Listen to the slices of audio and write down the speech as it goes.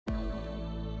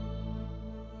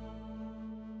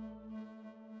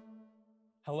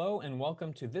Hello and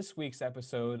welcome to this week's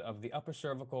episode of the Upper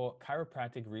Cervical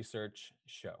Chiropractic Research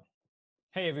Show.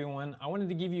 Hey everyone, I wanted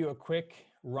to give you a quick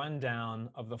rundown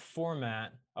of the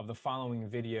format of the following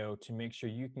video to make sure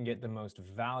you can get the most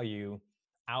value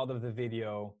out of the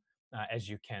video as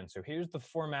you can. So here's the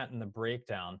format and the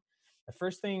breakdown. The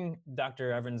first thing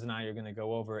Dr. Evans and I are going to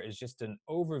go over is just an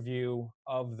overview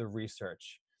of the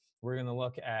research. We're going to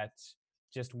look at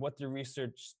just what the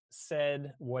research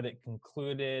said, what it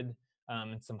concluded,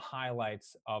 and some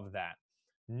highlights of that.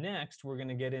 Next, we're going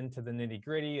to get into the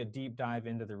nitty-gritty, a deep dive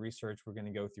into the research. We're going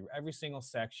to go through every single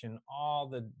section, all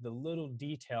the little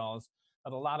details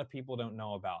that a lot of people don't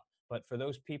know about. But for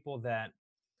those people that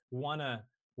want to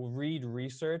read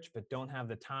research but don't have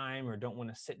the time or don't want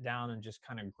to sit down and just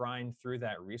kind of grind through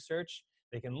that research,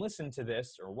 they can listen to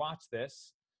this or watch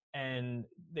this, and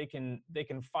they can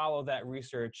follow that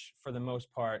research for the most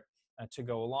part to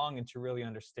go along and to really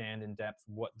understand in depth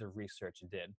what the research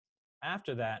did.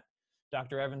 After that,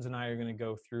 Dr. Evans and I are going to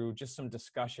go through just some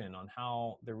discussion on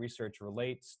how the research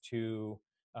relates to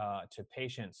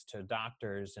patients, to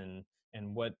doctors, and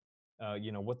what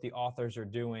what the authors are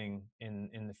doing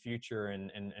in the future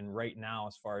and right now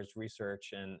as far as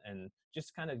research, and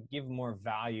just kind of give more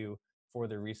value for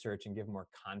the research and give more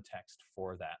context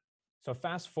for that. So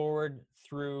fast forward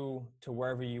through to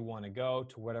wherever you want to go,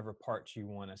 to whatever parts you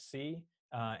want to see.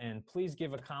 And please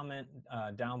give a comment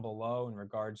down below in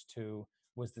regards to,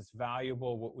 was this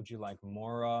valuable? What would you like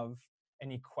more of?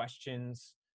 Any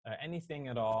questions, anything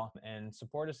at all? And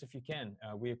support us if you can.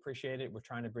 We appreciate it. We're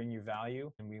trying to bring you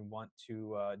value, and we want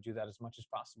to do that as much as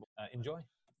possible. Enjoy.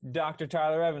 Dr.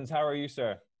 Tyler Evans, how are you,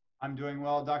 sir? I'm doing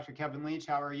well, Dr. Kevin Leach.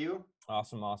 How are you?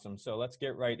 Awesome, awesome. So let's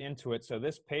get right into it. So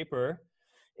this paper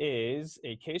is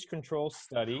a case control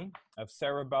study of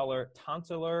cerebellar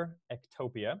tonsillar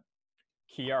ectopia,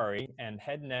 Chiari, and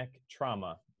head neck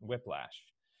trauma, Whiplash.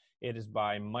 It is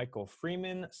by Micheal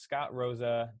Freeman, Scott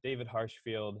Rosa, David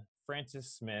Harshfield,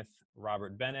 Francis Smith,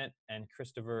 Robert Bennett, and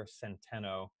Christopher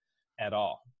Centeno et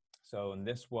al. So and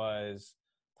this was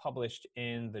published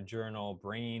in the journal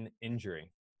Brain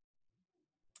Injury.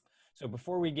 So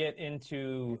before we get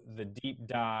into the deep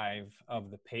dive of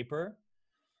the paper,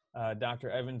 Dr.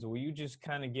 Evans, will you just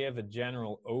kind of give a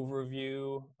general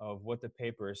overview of what the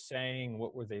paper is saying?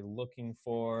 What were they looking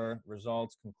for?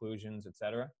 Results, conclusions,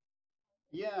 etc.?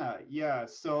 Yeah.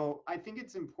 So I think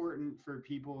it's important for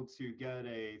people to get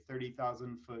a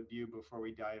 30,000-foot view before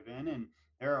we dive in. And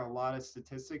there are a lot of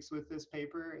statistics with this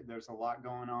paper. There's a lot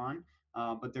going on,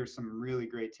 but there's some really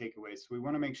great takeaways. So we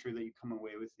want to make sure that you come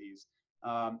away with these.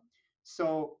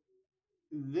 So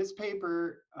this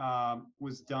paper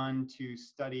was done to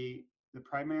study, the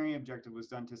primary objective was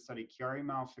done to study Chiari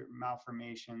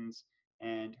malformations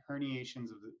and herniations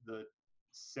of the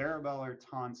cerebellar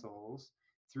tonsils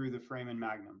through the foramen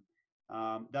magnum.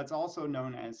 That's also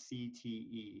known as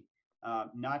CTE,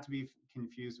 not to be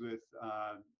confused with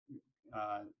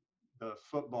the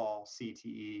football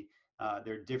CTE.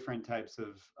 They're different types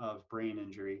of brain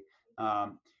injury.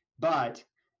 But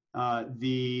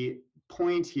the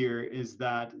point here is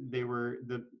that they were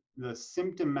the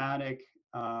symptomatic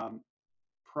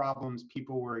problems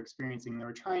people were experiencing. They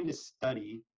were trying to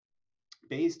study,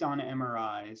 based on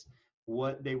MRIs,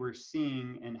 what they were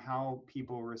seeing and how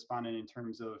people responded in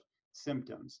terms of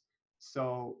symptoms.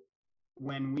 So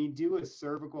when we do a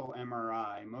cervical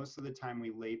MRI, most of the time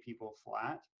we lay people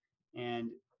flat,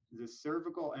 and the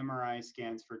cervical MRI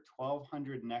scans for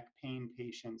 1,200 neck pain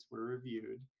patients were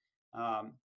reviewed.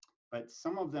 But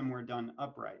some of them were done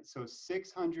upright. So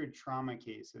 600 trauma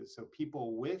cases, so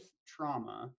people with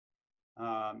trauma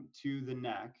to the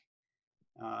neck,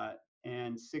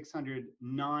 and 600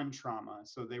 non-trauma,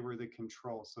 so they were the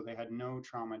control, so they had no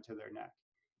trauma to their neck.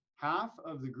 Half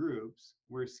of the groups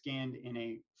were scanned in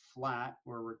a flat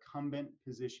or recumbent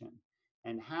position,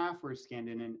 and half were scanned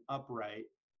in an upright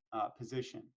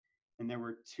position. And there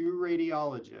were 2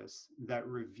 radiologists that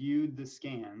reviewed the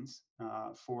scans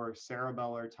for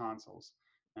cerebellar tonsils.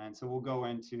 And so we'll go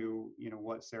into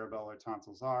what cerebellar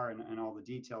tonsils are and all the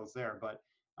details there. But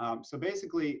so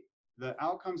basically, the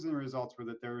outcomes and the results were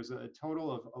that there was a total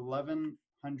of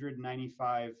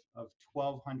 1,195 of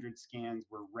 1,200 scans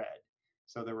were red.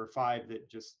 So there were 5 that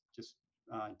just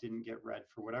didn't get red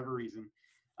for whatever reason.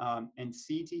 And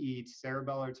CTE,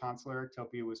 cerebellar tonsillar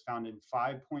ectopia, was found in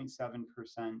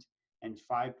 5.7% and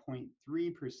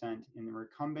 5.3% in the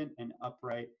recumbent and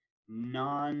upright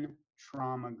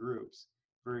non-trauma groups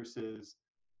versus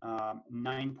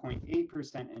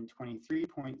 9.8% and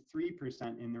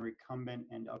 23.3% in the recumbent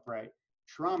and upright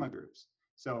trauma groups.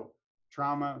 So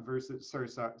trauma versus,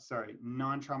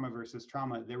 non-trauma versus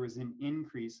trauma, there was an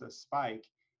increase, a spike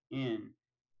in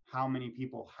how many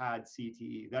people had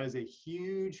CTE. That is a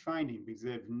huge finding because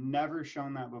they've never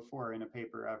shown that before in a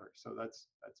paper ever. So that's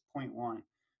point one.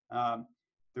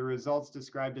 The results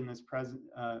described in this present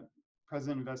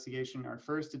investigation are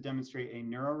first to demonstrate a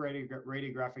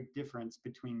neuroradiographic difference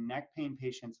between neck pain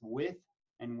patients with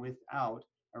and without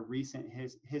a recent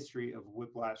history of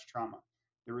whiplash trauma.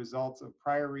 The results of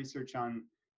prior research on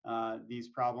these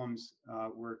problems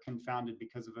were confounded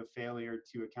because of a failure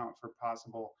to account for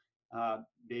possible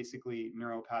basically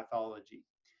neuropathology.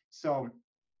 So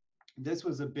this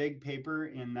was a big paper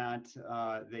in that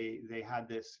they had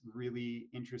this really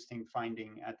interesting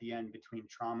finding at the end between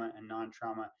trauma and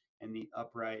non-trauma and the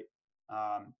upright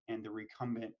and the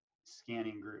recumbent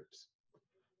scanning groups.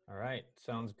 All right,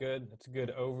 sounds good. That's a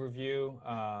good overview.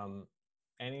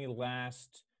 Any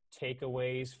last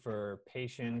takeaways for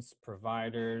patients,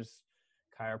 providers,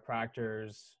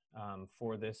 chiropractors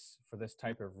for this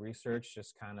type of research?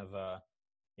 Just kind of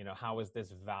how is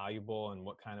this valuable, and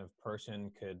what kind of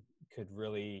person could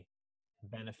really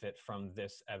benefit from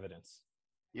this evidence?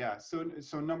 Yeah.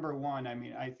 So number one, I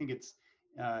mean, I think it's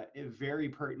very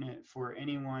pertinent for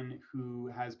anyone who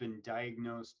has been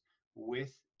diagnosed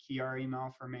with Chiari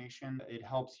malformation. It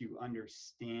helps you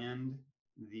understand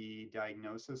the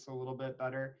diagnosis a little bit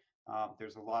better.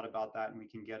 There's a lot about that, and we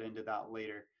can get into that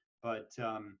later. But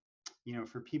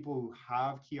for people who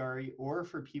have Chiari, or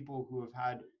for people who have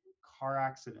had car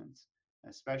accidents,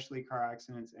 especially car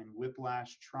accidents and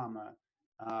whiplash trauma,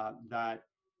 that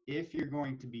if you're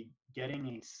going to be getting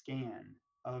a scan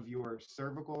of your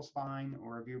cervical spine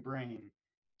or of your brain,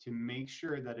 to make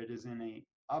sure that it is in a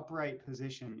upright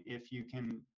position, if you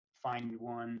can find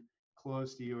one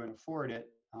close to you and afford it.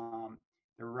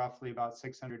 They're roughly about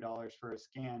 $600 for a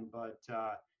scan, but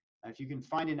if you can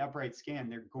find an upright scan,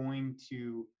 they're going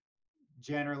to,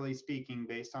 generally speaking,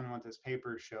 based on what this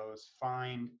paper shows,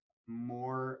 find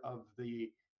more of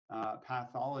the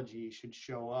pathology should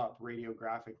show up,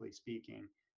 radiographically speaking,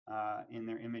 in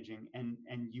their imaging, and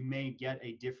you may get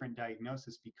a different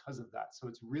diagnosis because of that. So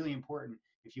it's really important,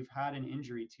 if you've had an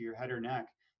injury to your head or neck,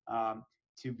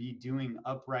 to be doing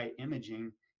upright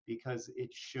imaging, because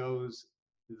it shows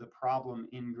the problem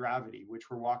in gravity, which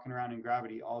we're walking around in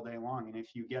gravity all day long. And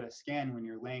if you get a scan when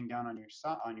you're laying down on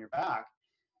your back,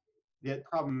 that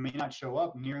problem may not show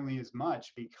up nearly as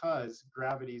much, because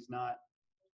gravity is not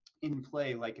in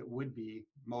play like it would be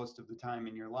most of the time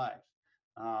in your life.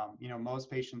 Most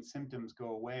patients' symptoms go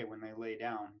away when they lay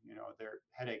down. Their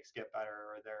headaches get better,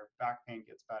 or their back pain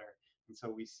gets better. And so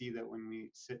we see that when we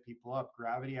sit people up,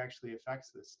 gravity actually affects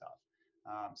this stuff.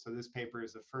 So this paper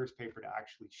is the first paper to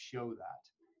actually show that.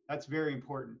 That's very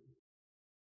important.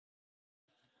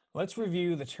 Let's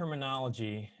review the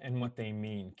terminology and what they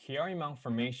mean. Chiari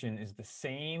malformation is the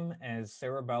same as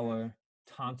cerebellar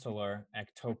tonsillar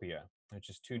ectopia, which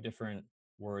is two different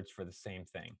words for the same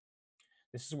thing.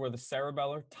 This is where the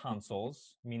cerebellar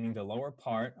tonsils, meaning the lower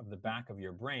part of the back of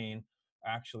your brain,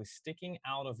 are actually sticking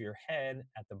out of your head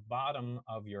at the bottom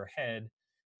of your head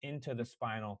into the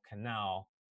spinal canal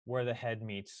where the head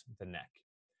meets the neck.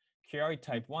 Chiari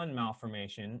type 1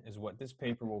 malformation is what this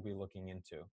paper will be looking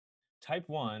into. Type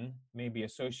 1 may be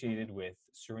associated with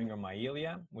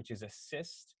syringomyelia, which is a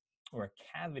cyst or a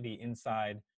cavity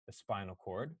inside the spinal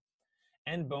cord,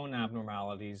 and bone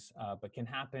abnormalities, but can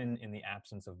happen in the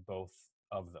absence of both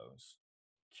of those.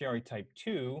 Chiari type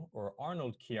 2, or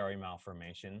Arnold-Chiari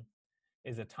malformation,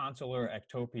 is a tonsillar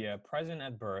ectopia present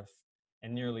at birth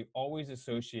and nearly always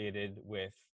associated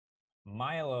with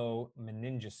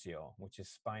myelomeningocele, which is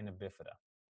spina bifida.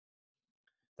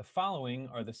 The following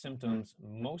are the symptoms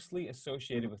mostly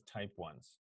associated with type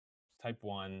 1s, type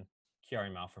 1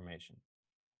 Chiari malformation: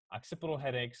 occipital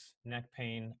headaches, neck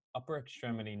pain, upper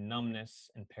extremity numbness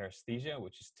and paresthesia,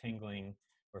 which is tingling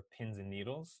or pins and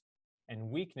needles, and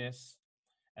weakness,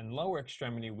 and lower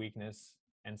extremity weakness,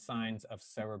 and signs of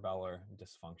cerebellar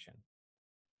dysfunction.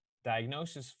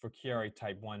 Diagnosis for Chiari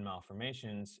type 1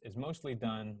 malformations is mostly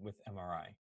done with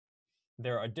MRI.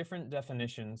 There are different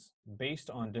definitions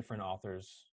based on different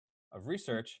authors of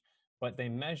research, but they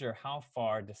measure how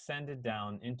far descended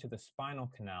down into the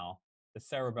spinal canal the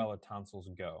cerebellar tonsils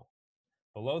go.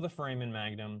 Below the foramen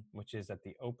magnum, which is at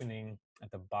the opening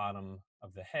at the bottom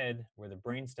of the head where the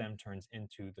brainstem turns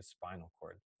into the spinal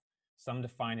cord. Some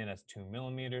define it as 2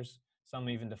 millimeters, some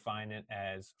even define it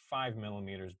as 5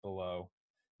 millimeters below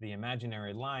the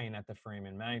imaginary line at the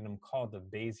foramen magnum called the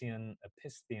Bayesian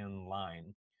Episthian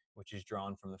line, which is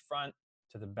drawn from the front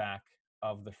to the back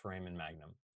of the foramen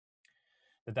magnum.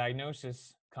 The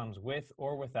diagnosis comes with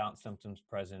or without symptoms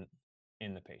present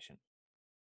in the patient.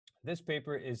 This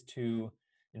paper is to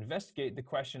investigate the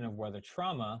question of whether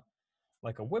trauma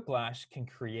like a whiplash can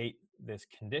create this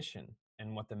condition,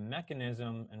 and what the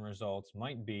mechanism and results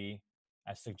might be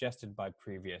as suggested by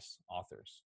previous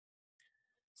authors.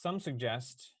 Some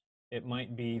suggest it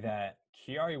might be that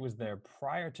Chiari was there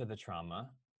prior to the trauma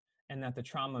and that the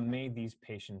trauma made these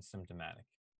patients symptomatic.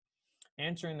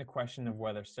 Answering the question of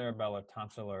whether cerebellar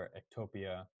tonsillar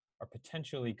ectopia are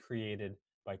potentially created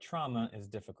by trauma is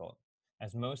difficult,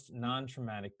 as most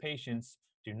non-traumatic patients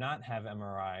do not have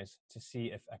MRIs to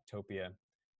see if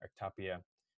ectopia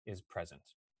is present.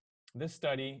 This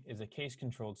study is a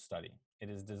case-controlled study. It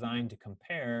is designed to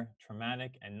compare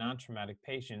traumatic and non-traumatic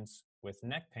patients with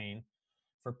neck pain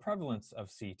for prevalence of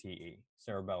CTE,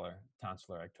 cerebellar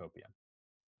tonsillar ectopia.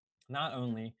 Not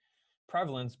only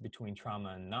prevalence between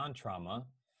trauma and non-trauma,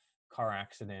 car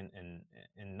accident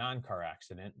and non-car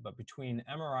accident, but between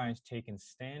MRIs taken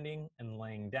standing and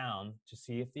laying down to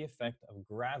see if the effect of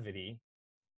gravity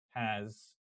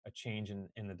has a change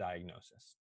in the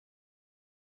diagnosis.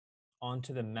 On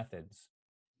to the methods.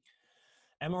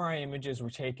 MRI images were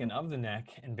taken of the neck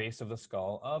and base of the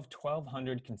skull of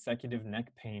 1,200 consecutive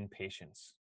neck pain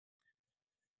patients,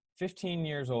 15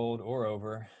 years old or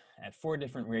over, at 4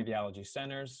 different radiology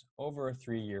centers over a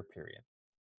 3-year period.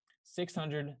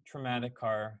 600 traumatic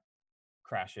car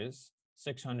crashes,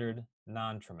 600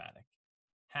 non-traumatic.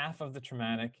 Half of the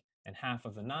traumatic and half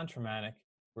of the non-traumatic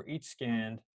were each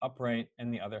scanned upright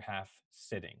and the other half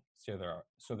sitting.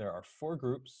 So there are 4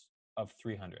 groups of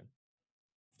 300.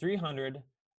 300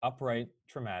 upright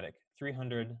traumatic,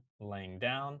 300 laying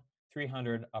down,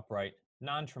 300 upright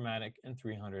non-traumatic, and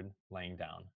 300 laying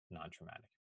down non-traumatic.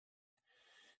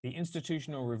 The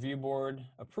Institutional Review Board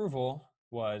approval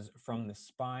was from the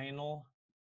Spinal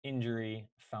Injury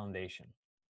Foundation.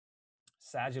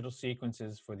 Sagittal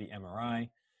sequences for the MRI,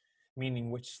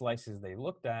 meaning which slices they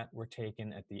looked at, were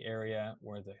taken at the area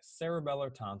where the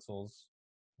cerebellar tonsils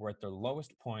were at their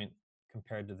lowest point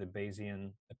compared to the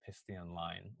Bayesian episthion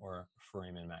line, or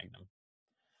foramen magnum.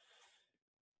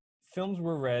 Films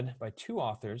were read by 2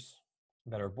 authors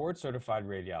that are board-certified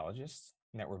radiologists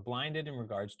that were blinded in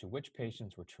regards to which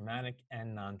patients were traumatic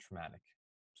and non-traumatic,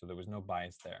 so there was no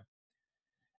bias there,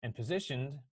 and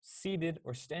positioned seated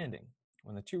or standing.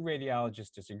 When the 2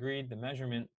 radiologists disagreed, the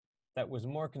measurement that was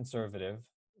more conservative,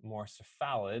 more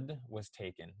cephalid, was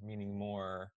taken, meaning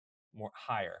more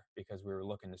higher, because we were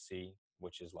looking to see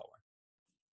which is lower.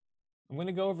 I'm going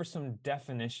to go over some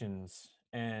definitions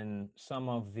and some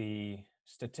of the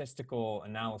statistical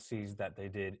analyses that they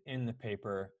did in the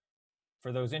paper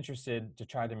for those interested to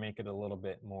try to make it a little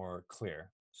bit more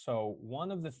clear. So one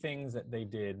of the things that they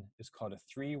did is called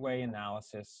a 3-way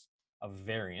analysis of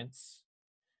variance.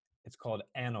 It's called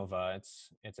ANOVA.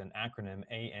 It's an acronym,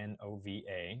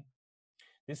 ANOVA.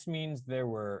 This means there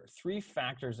were 3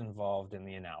 factors involved in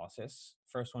the analysis.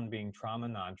 First one being trauma,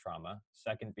 non-trauma.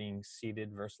 Second being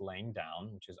seated versus laying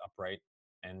down, which is upright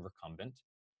and recumbent.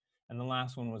 And the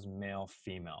last one was male,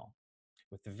 female,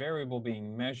 with the variable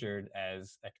being measured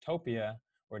as ectopia,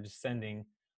 or descending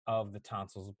of the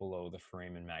tonsils below the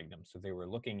foramen magnum. So they were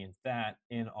looking at that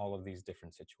in all of these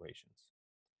different situations.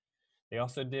 They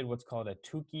also did what's called a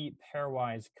Tukey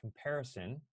pairwise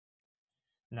comparison.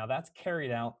 Now that's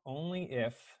carried out only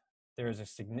if there is a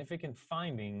significant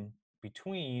finding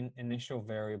between initial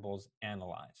variables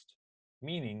analyzed,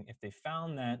 meaning if they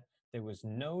found that there was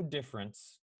no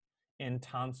difference in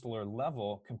tonsillar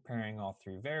level comparing all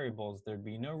 3 variables, there'd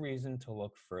be no reason to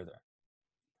look further.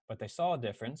 But they saw a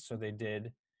difference, so they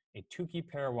did a Tukey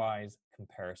pairwise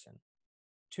comparison.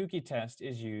 Tukey test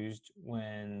is used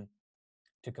when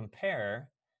to compare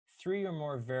 3 or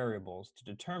more variables to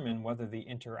determine whether the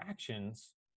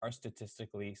interactions are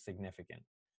statistically significant.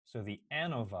 So the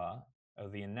ANOVA, or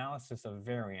the analysis of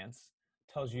variance,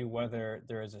 tells you whether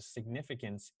there is a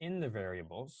significance in the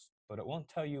variables, but it won't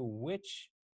tell you which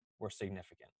were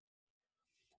significant.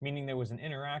 Meaning there was an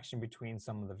interaction between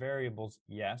some of the variables,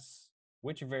 yes.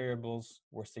 Which variables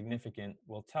were significant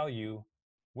will tell you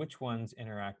which ones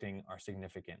interacting are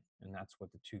significant. And that's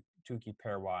what the Tukey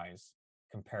pairwise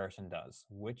comparison does.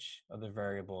 Which of the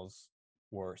variables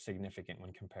were significant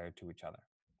when compared to each other.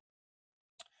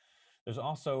 There's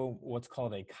also what's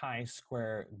called a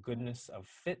chi-square goodness of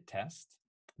fit test.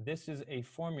 This is a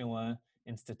formula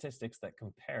in statistics that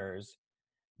compares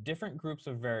different groups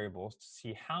of variables to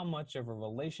see how much of a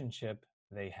relationship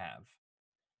they have.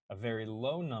 A very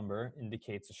low number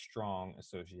indicates a strong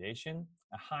association.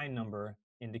 A high number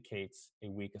indicates a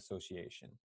weak association.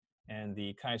 And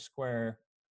the chi-square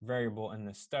variable in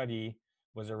this study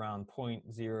was around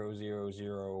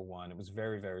 0.0001. It was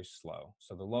very, very slow.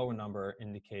 So the lower number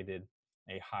indicated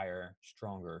a higher,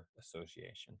 stronger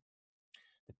association.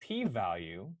 The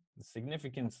p-value, the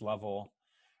significance level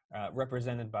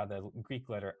represented by the Greek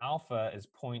letter alpha, is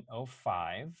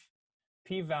 0.05.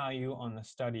 P-value on the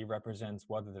study represents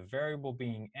whether the variable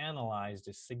being analyzed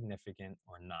is significant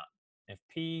or not. If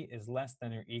p is less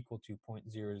than or equal to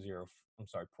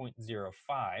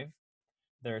 0.05,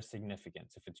 there is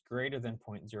significance. If it's greater than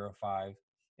 0.05,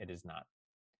 it is not.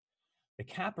 The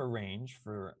kappa range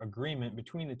for agreement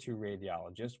between the two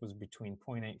radiologists was between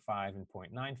 0.85 and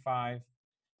 0.95.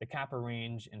 The kappa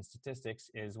range in statistics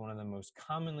is one of the most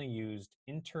commonly used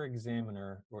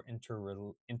inter-examiner or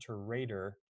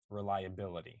inter-rater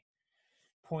reliability.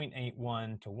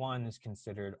 0.81 to 1 is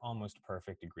considered almost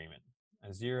perfect agreement.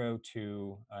 A 0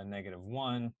 to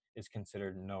 -1 is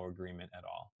considered no agreement at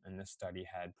all. And this study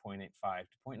had 0.85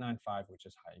 to 0.95, which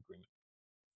is high agreement.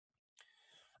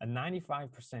 A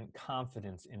 95%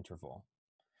 confidence interval.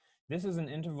 This is an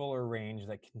interval or range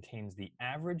that contains the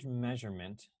average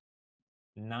measurement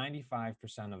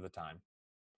 95% of the time.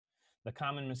 The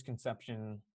common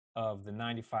misconception of the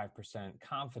 95%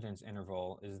 confidence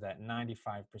interval is that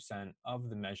 95% of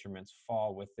the measurements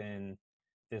fall within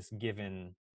this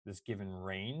given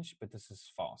range, but this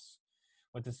is false.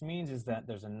 What this means is that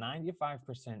there's a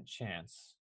 95%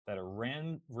 chance that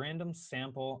a random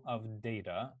sample of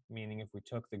data, meaning if we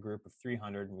took the group of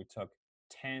 300 and we took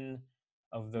 10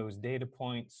 of those data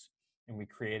points and we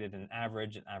created an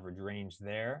average range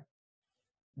there,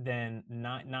 then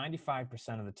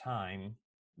 95% of the time,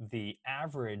 the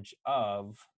average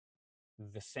of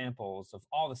the samples, of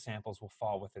all the samples, will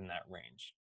fall within that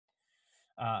range.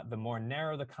 The more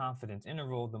narrow the confidence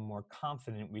interval, the more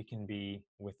confident we can be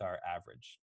with our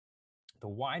average. The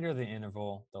wider the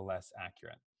interval, the less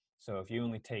accurate. So if you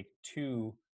only take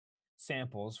 2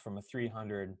 samples from a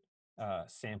 300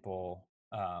 sample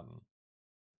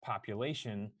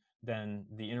population, then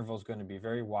the interval is going to be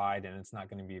very wide and it's not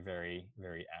going to be very,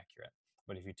 very accurate.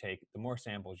 But if you take, the more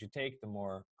samples you take, the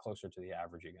more closer to the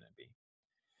average you're going to be.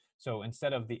 So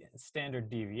instead of the standard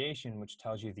deviation, which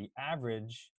tells you the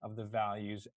average of the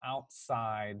values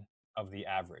outside of the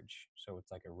average, so it's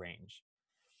like a range,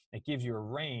 it gives you a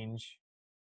range.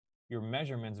 Your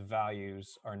measurements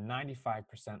values are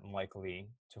 95%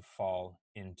 likely to fall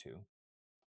into.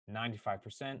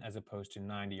 95% as opposed to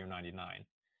 90 or 99.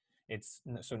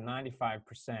 So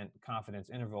 95% confidence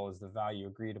interval is the value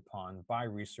agreed upon by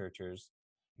researchers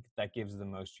that gives the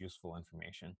most useful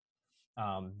information.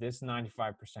 This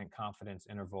 95% confidence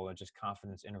interval, or just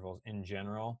confidence intervals in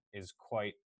general, is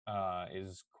quite a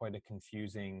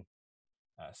confusing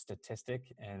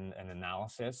statistic and an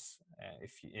analysis.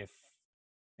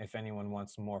 If anyone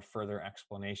wants more further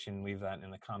explanation, leave that in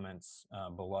the comments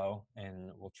below,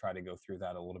 and we'll try to go through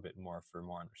that a little bit more for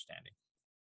more understanding.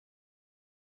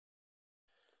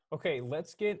 Okay,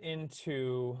 let's get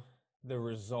into the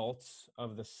results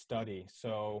of the study.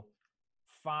 So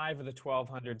 5 of the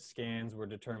 1,200 scans were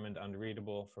determined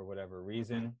unreadable for whatever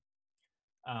reason.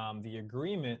 The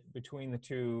agreement between the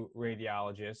two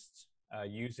radiologists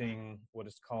using what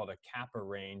is called a kappa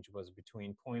range was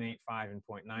between 0.85 and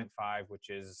 0.95, which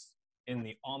is in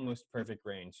the almost perfect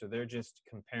range. So they're just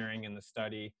comparing in the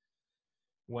study.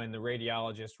 When the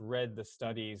radiologist read the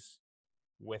studies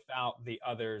without the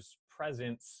others'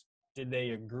 presence, did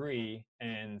they agree?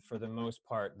 And for the most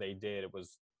part, they did. It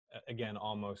was, again,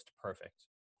 almost perfect.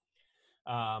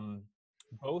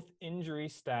 Both injury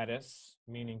status,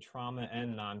 meaning trauma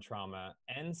and non-trauma,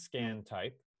 and scan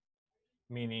type,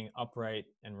 meaning upright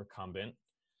and recumbent,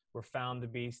 were found to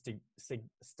be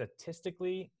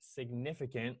statistically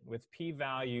significant, with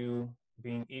p-value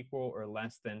being equal or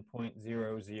less than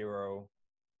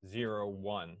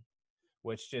 0.0001,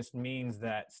 which just means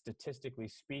that statistically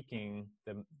speaking,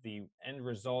 the end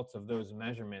results of those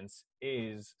measurements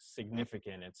is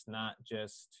significant. It's not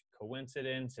just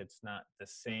coincidence. It's not the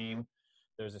same.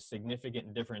 There's a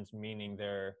significant difference, meaning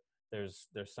there's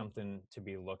something to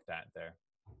be looked at there.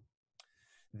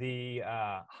 The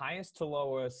highest to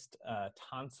lowest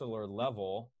tonsillar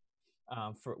level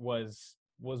was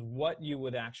what you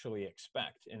would actually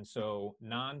expect. And so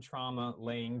non-trauma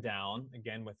laying down,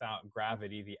 again, without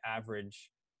gravity, the average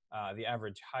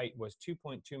height was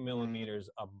 2.2 millimeters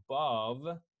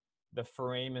above the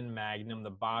foramen magnum, the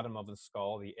bottom of the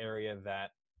skull, the area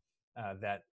that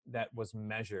was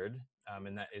measured,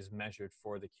 and that is measured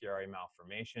for the Chiari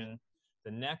malformation.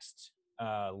 The next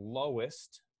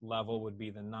lowest level would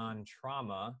be the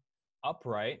non-trauma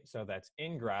upright, so that's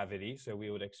in gravity. So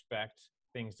we would expect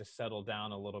things to settle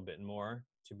down a little bit more,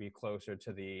 to be closer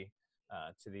to the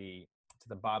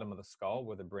bottom of the skull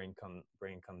where the brain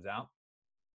comes out,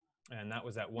 and that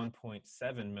was at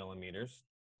 1.7 millimeters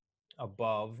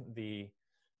above the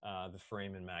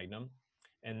foramen magnum.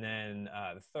 And then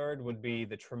the third would be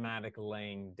the traumatic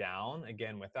laying down,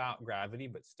 again, without gravity,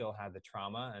 but still had the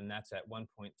trauma. And that's at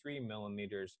 1.3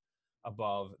 millimeters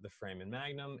above the foramen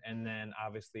magnum. And then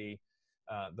obviously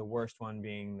the worst one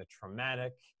being the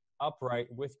traumatic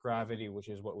upright with gravity, which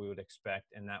is what we would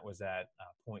expect. And that was at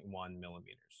 0.1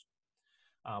 millimeters.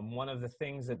 One of the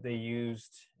things that they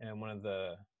used, and one of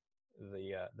the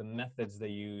methods they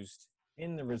used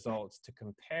in the results to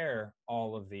compare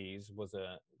all of these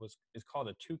is called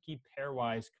a Tukey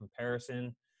pairwise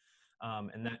comparison,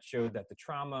 and that showed that the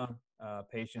trauma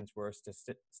patients were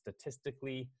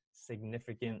statistically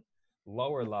significant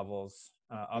lower levels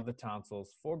of the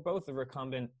tonsils for both the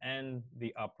recumbent and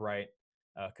the upright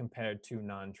compared to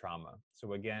non-trauma.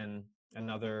 So again,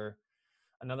 another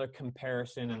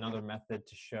comparison, another method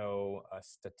to show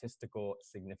statistical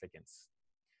significance.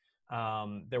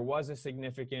 There was a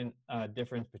significant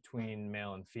difference between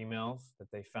male and females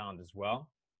that they found as well.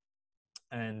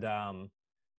 And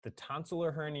the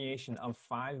tonsillar herniation of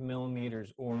 5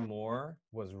 millimeters or more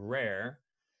was rare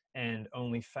and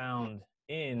only found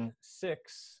in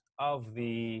 6 of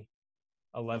the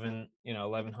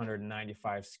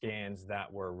 1,195 scans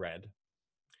that were read.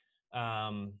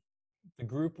 The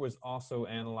group was also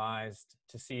analyzed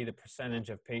to see the percentage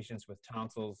of patients with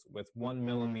tonsils with 1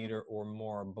 millimeter or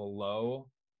more below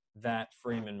that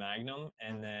foramen magnum,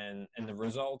 and the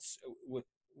results,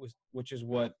 which is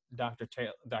what Dr.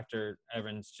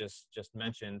 Evans just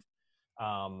mentioned.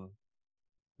 The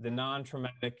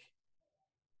non-traumatic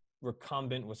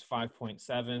recumbent was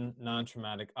 5.7,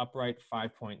 non-traumatic upright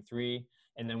 5.3,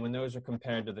 and then when those are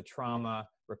compared to the trauma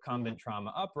recumbent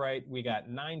trauma upright, we got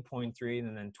 9.3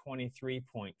 and then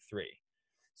 23.3.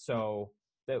 So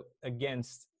that, again,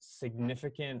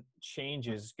 significant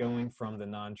changes going from the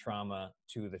non-trauma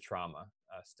to the trauma,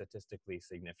 statistically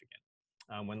significant.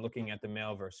 When looking at the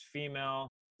male versus female,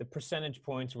 the percentage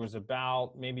points was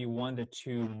about maybe 1 to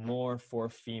 2 more for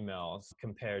females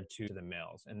compared to the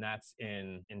males. And that's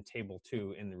in table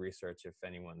 2 in the research, if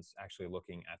anyone's actually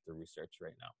looking at the research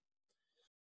right now.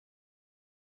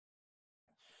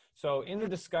 So in the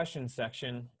discussion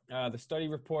section, the study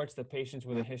reports that patients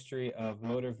with a history of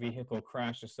motor vehicle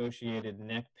crash-associated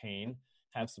neck pain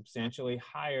have substantially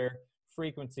higher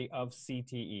frequency of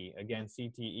CTE. Again,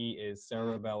 CTE is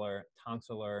cerebellar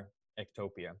tonsillar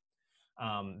ectopia.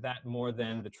 That more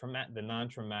than the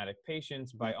non-traumatic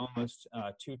patients by almost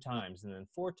 2 times, and then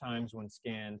 4 times when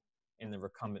scanned in the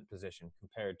recumbent position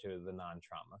compared to the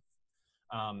non-trauma.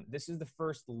 This is the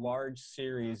first large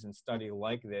series and study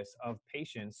like this of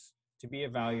patients to be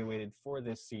evaluated for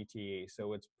this CTE.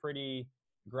 So it's pretty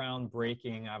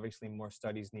groundbreaking. Obviously, more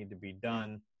studies need to be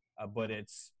done, but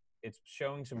it's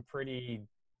showing some pretty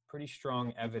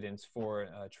strong evidence for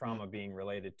trauma being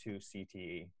related to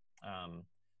CTE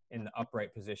in the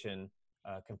upright position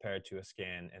compared to a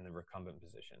scan in the recumbent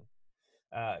position.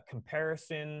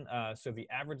 Comparison, so the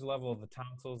average level of the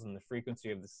tonsils and the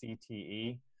frequency of the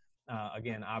CTE.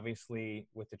 Again, obviously,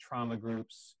 with the trauma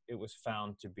groups, it was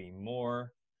found to be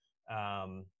more.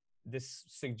 This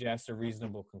suggests a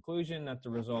reasonable conclusion that the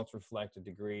results reflect a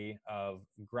degree of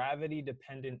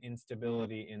gravity-dependent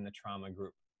instability in the trauma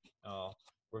group.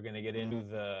 We're going to get into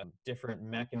the different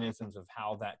mechanisms of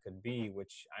how that could be,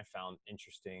 which I found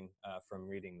interesting from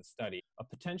reading the study. A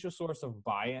potential source of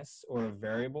bias or a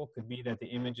variable could be that the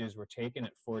images were taken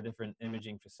at 4 different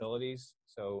imaging facilities.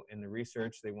 So in the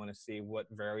research, they want to see what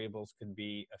variables could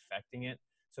be affecting it.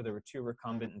 So there were 2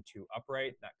 recumbent and 2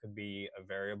 upright. That could be a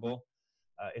variable.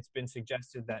 It's been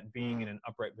suggested that being in an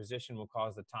upright position will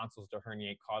cause the tonsils to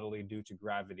herniate caudally due to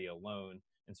gravity alone.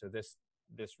 And so this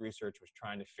research was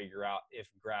trying to figure out if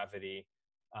gravity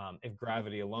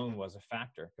alone was a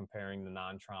factor, comparing the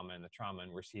non-trauma and the trauma,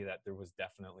 and we see that there was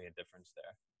definitely a difference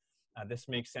there. This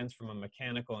makes sense from a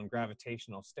mechanical and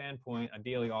gravitational standpoint.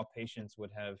 Ideally, all patients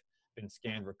would have been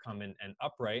scanned recumbent and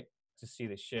upright to see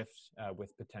the shift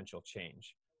with potential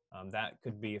change. That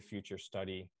could be a future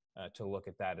study to look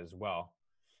at that as well.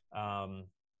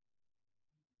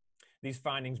 These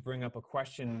findings bring up a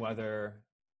question whether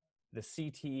the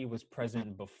CTE was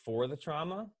present before the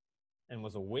trauma and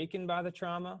was awakened by the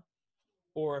trauma,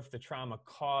 or if the trauma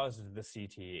caused the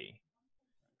CTE.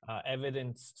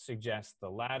 Evidence suggests the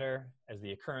latter, as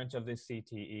the occurrence of this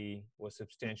CTE was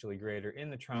substantially greater in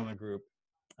the trauma group,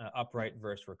 upright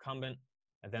versus recumbent,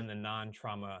 and then the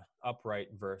non-trauma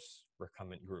upright versus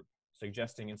recumbent group,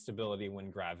 suggesting instability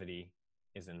when gravity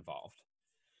is involved.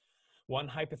 One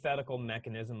hypothetical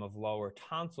mechanism of lower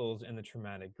tonsils in the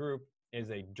traumatic group is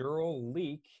a dural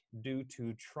leak due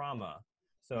to trauma.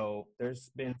 So there's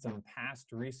been some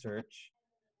past research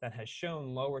that has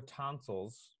shown lower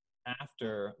tonsils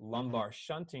after lumbar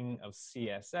shunting of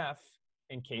CSF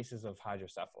in cases of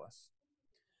hydrocephalus.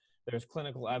 There's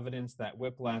clinical evidence that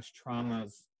whiplash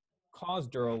traumas cause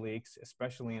dural leaks,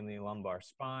 especially in the lumbar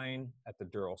spine at the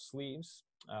dural sleeves.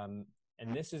 And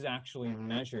this is actually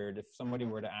measured. If somebody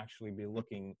were to actually be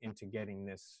looking into getting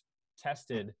this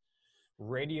tested,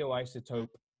 radioisotope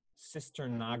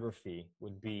cisternography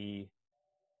would be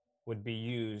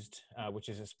used, which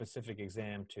is a specific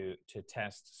exam to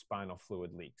test spinal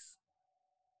fluid leaks.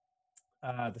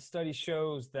 The study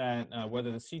shows that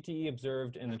whether the CTE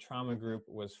observed in the trauma group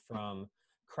was from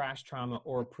crash trauma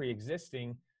or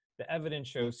pre-existing, the evidence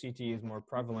shows CTE is more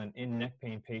prevalent in neck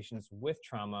pain patients with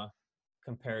trauma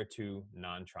compared to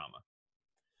non-trauma.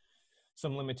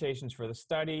 Some limitations for the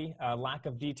study: lack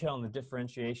of detail in the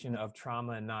differentiation of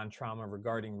trauma and non-trauma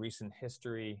regarding recent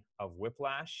history of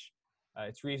whiplash.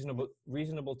 It's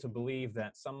reasonable to believe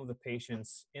that some of the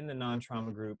patients in the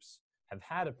non-trauma groups have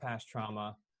had a past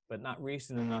trauma, but not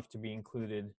recent enough to be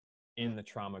included in the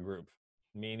trauma group,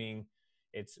 meaning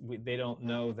they don't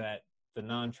know that the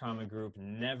non-trauma group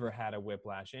never had a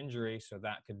whiplash injury, so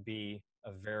that could be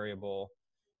a variable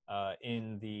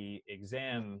in the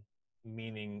exam,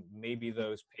 meaning maybe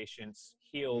those patients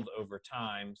healed over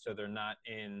time, so they're not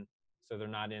in the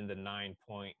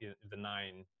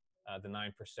 9% or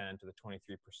the 23%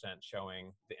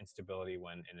 showing the instability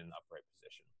when in an upright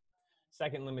position.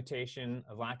 Second limitation,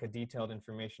 a lack of detailed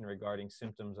information regarding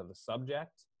symptoms of the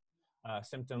subject.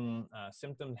 Symptom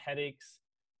headaches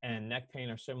and neck pain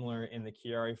are similar in the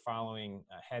Chiari following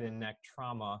head and neck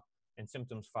trauma and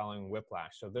symptoms following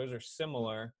whiplash. So those are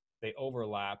similar, they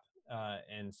overlap,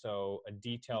 and so a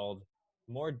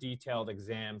more detailed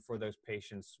exam for those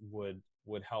patients would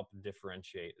help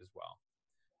differentiate as well.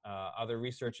 Other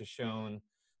research has shown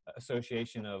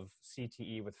association of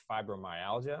CTE with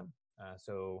fibromyalgia.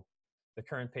 So the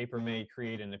current paper may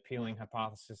create an appealing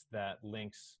hypothesis that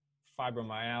links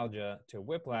fibromyalgia to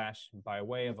whiplash by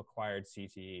way of acquired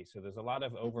CTE. So there's a lot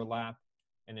of overlap,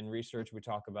 and in research we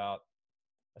talk about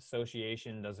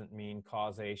association doesn't mean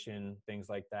causation, things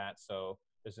like that. So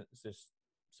there's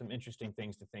some interesting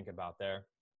things to think about there.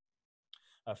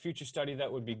 A future study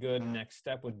that would be good, next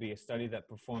step would be a study that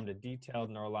performed a detailed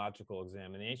neurological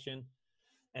examination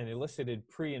and elicited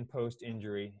pre and post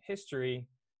injury history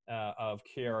of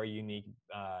Chiari unique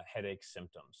headache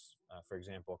symptoms. For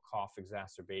example, cough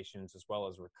exacerbations, as well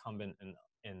as recumbent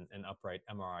and upright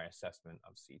MRI assessment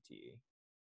of CTE.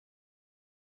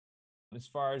 As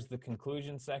far as the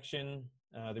conclusion section,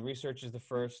 the research is the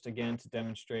first, again, to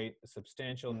demonstrate a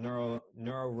substantial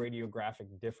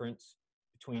neuroradiographic difference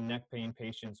between neck pain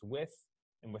patients with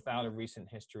and without a recent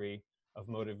history of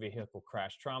motor vehicle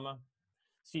crash trauma.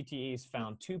 CTE is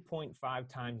found 2.5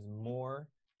 times more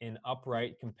in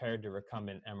upright compared to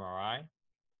recumbent MRI.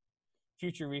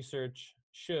 Future research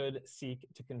should seek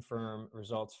to confirm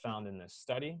results found in this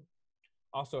study.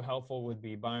 Also helpful would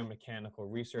be biomechanical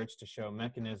research to show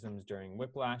mechanisms during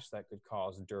whiplash that could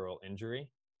cause dural injury.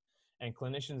 And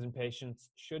clinicians and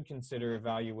patients should consider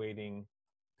evaluating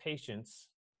patients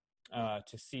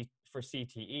for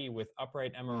CTE with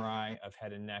upright MRI of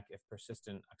head and neck if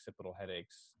persistent occipital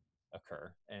headaches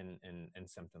occur and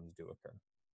symptoms do occur.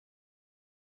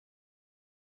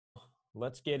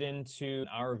 Let's get into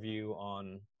our view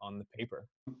on the paper.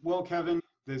 Well, Kevin,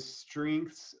 the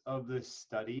strengths of this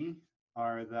study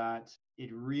are that it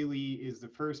really is the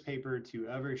first paper to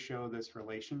ever show this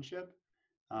relationship.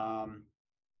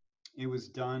 It was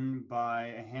done by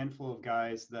a handful of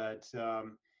guys that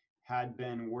had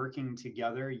been working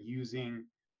together using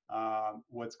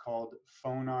what's called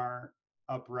phonar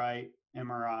upright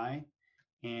MRI,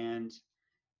 and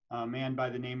a man by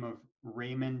the name of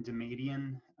Raymond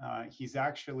Damadian. He's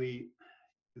actually,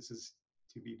 this is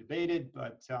to be debated,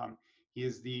 but he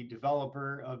is the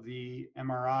developer of the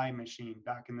MRI machine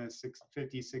back in the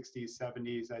 50s, 60s,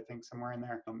 70s, I think somewhere in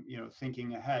there.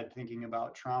 Thinking ahead, thinking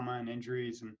about trauma and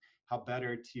injuries and how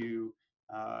better to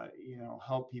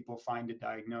help people find a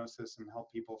diagnosis and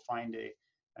help people find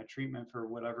a treatment for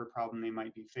whatever problem they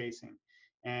might be facing.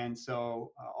 And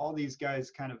so all these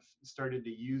guys kind of started to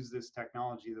use this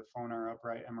technology, the phonar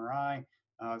upright MRI,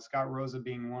 Scott Rosa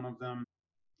being one of them.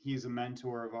 He's a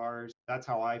mentor of ours. That's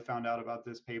how I found out about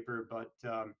this paper. But,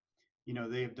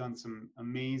 they have done some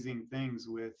amazing things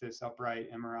with this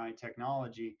upright MRI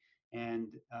technology. And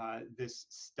this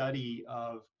study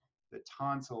of the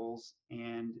tonsils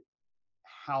and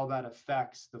how that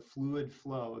affects the fluid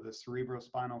flow, the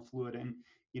cerebrospinal fluid. And,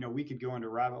 we could go into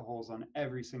rabbit holes on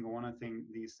every single one of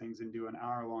these things and do an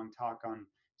hour-long talk on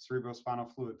cerebrospinal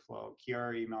fluid flow,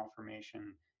 Chiari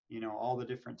malformation, all the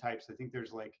different types. I think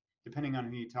there's like depending on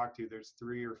who you talk to, there's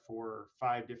 3 or 4 or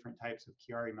 5 different types of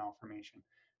Chiari malformation,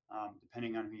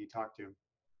 depending on who you talk to.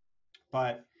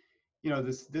 But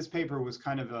this paper was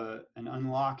kind of an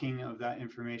unlocking of that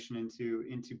information into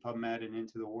PubMed and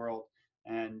into the world,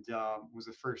 and was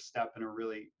a first step in a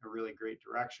really great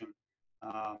direction.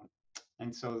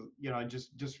 And so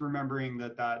just remembering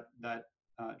that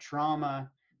trauma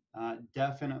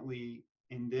definitely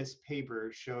in this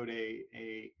paper showed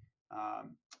a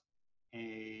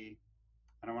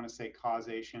I don't want to say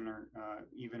causation or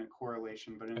even a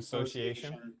correlation, but an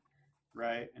association,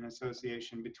 right? An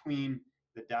association between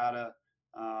the data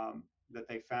that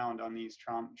they found on these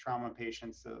trauma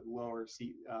patients, the lower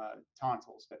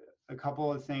tonsils. A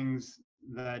couple of things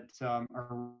that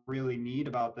are really neat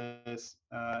about this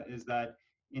is that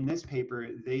in this paper,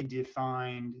 they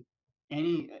defined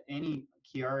any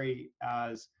Chiari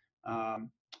as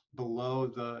below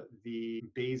the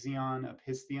basion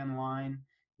opisthean line,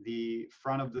 the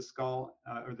front of the skull,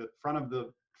 or the front of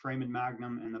the foramen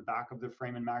magnum and the back of the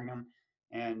foramen magnum,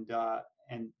 and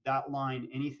that line,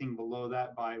 anything below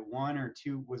that by 1 or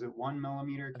 2, was it 1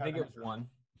 millimeter? I think it was 1.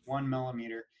 1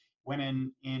 millimeter.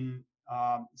 When in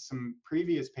some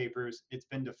previous papers, it's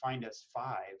been defined as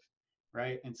 5,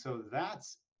 right? And so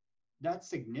that's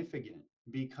significant,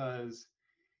 because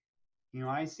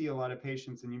I see a lot of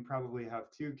patients, and you probably have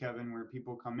too, Kevin, where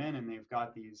people come in and they've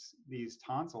got these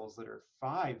tonsils that are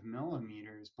 5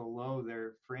 millimeters below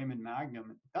their foramen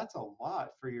magnum. That's a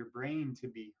lot for your brain to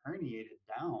be herniated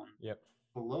down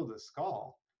below the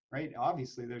skull, right?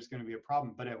 Obviously, there's going to be a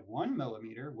problem. But at 1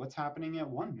 millimeter, what's happening at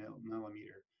 1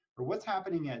 millimeter? Or what's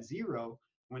happening at 0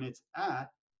 when it's at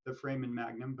the foramen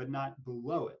magnum, but not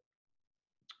below it,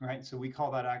 right? So we call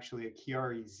that actually a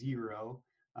Chiari 0.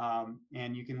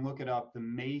 And you can look it up, the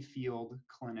Mayfield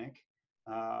Clinic,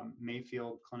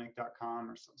 mayfieldclinic.com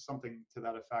or something to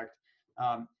that effect.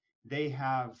 They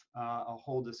have a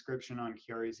whole description on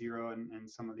Chiari 0 and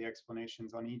some of the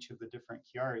explanations on each of the different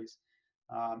Chiaris.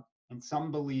 And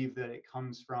some believe that it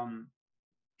comes from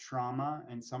trauma,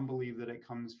 and some believe that it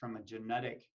comes from a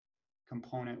genetic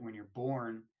component when you're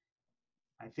born.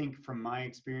 I think from my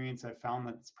experience, I found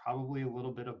that it's probably a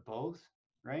little bit of both,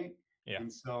 right? Yeah.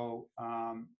 And so,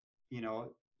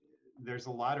 there's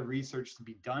a lot of research to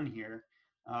be done here.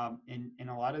 In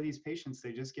a lot of these patients,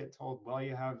 they just get told, well,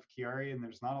 you have Chiari and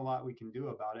there's not a lot we can do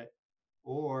about it.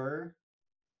 Or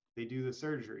they do the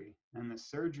surgery, and the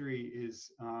surgery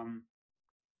is,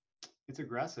 it's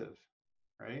aggressive,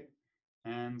 right?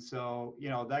 And so,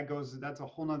 that's a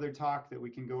whole nother talk that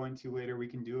we can go into later. We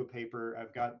can do a paper.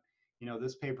 I've got,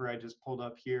 this paper I just pulled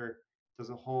up here does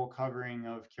a whole covering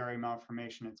of Chiari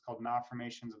malformation. It's called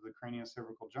Malformations of the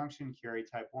Craniocervical Junction, Chiari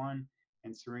Type 1,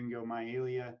 and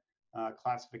Syringomyelia,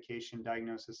 Classification,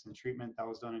 Diagnosis, and Treatment. That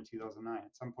was done in 2009.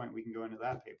 At some point, we can go into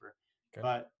that paper. Okay.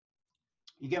 But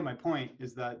you get my point,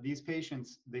 is that these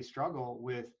patients, they struggle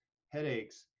with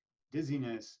headaches,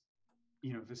 dizziness,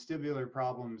 vestibular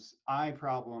problems, eye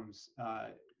problems,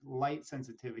 light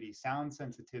sensitivity, sound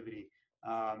sensitivity,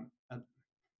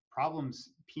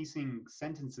 problems piecing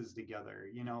sentences together,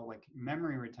 like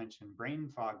memory retention, brain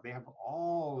fog. They have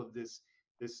all of this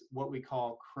what we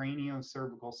call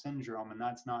craniocervical syndrome, and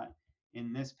that's not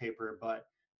in this paper, but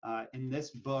in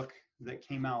this book that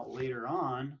came out later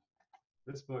on,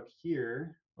 this book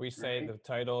here. We say, right? The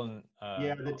title and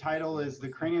yeah, the title is The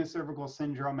Craniocervical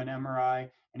Syndrome and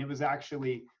MRI, and it was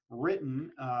actually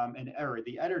written,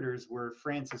 the editors were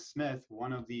Francis Smith,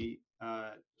 one of the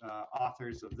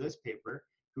authors of this paper,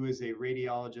 who is a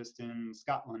radiologist in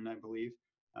Scotland, I believe.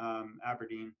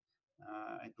 Aberdeen,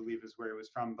 I believe is where he was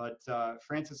from. But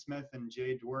Francis Smith and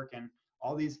Jay Dworkin,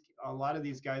 a lot of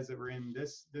these guys that were in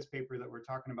this paper that we're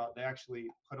talking about, they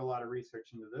actually put a lot of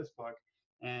research into this book.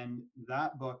 And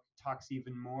that book talks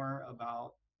even more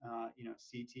about,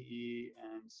 CTE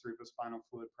and cerebrospinal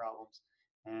fluid problems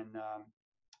and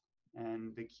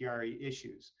the Chiari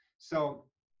issues. So,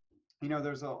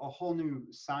 there's a whole new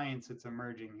science that's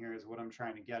emerging here, is what I'm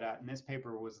trying to get at. And this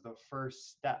paper was the first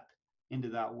step into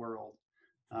that world.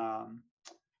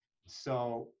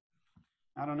 So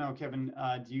I don't know, Kevin,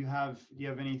 do you have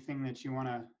anything that you want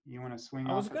to swing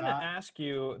off? I was going to ask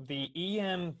you, the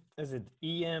is it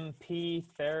EMP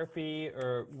therapy,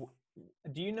 or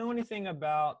do you know anything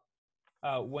about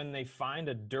when they find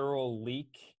a dural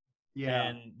leak? Yeah.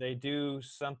 And they do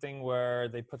something where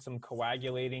they put some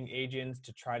coagulating agents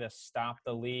to try to stop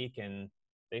the leak, and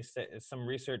they say some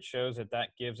research shows that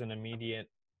gives an immediate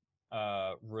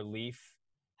relief.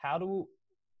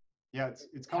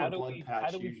 It's called a blood patch.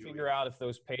 How do we figure out if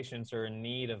those patients are in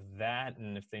need of that,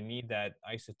 and if they need that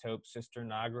isotope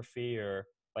cysternography, or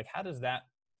like how does that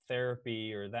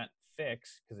therapy or that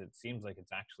fix, because it seems like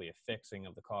it's actually a fixing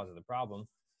of the cause of the problem.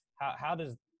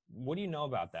 What do you know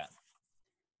about that?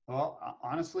 Well,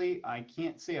 honestly, I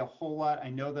can't say a whole lot. I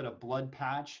know that a blood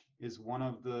patch is one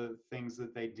of the things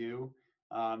that they do.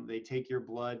 They take your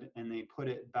blood and they put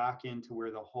it back into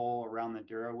where the hole around the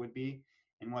dura would be.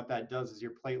 And what that does is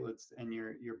your platelets and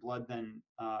your blood then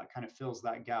kind of fills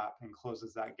that gap and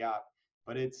closes that gap.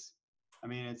 But I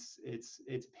mean,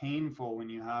 it's painful when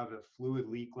you have a fluid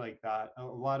leak like that. A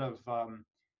lot of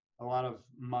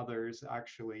mothers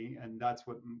actually, and that's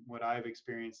what I've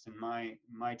experienced in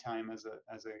my time as a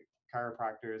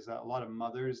chiropractor, is that a lot of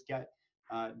mothers get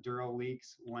dural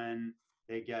leaks when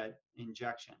they get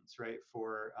injections, right,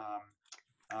 for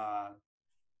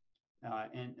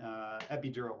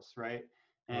epidurals, right?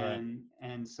 Right.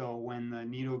 And so when the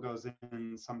needle goes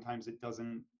in, sometimes it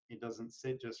doesn't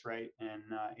sit just right, and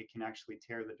it can actually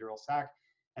tear the dural sac,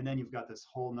 and then you've got this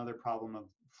whole nother problem of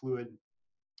fluid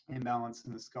imbalance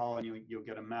in the skull, and you'll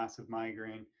get a massive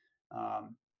migraine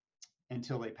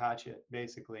until they patch it,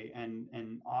 basically.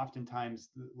 And oftentimes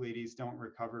the ladies don't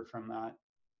recover from that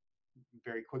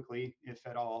very quickly, if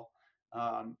at all.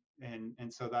 And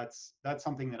so that's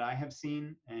something that I have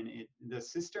seen. And the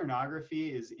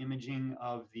cisternography is imaging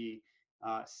of the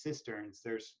cisterns.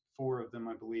 There's 4 of them,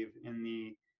 I believe, in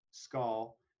the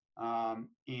skull,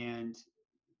 and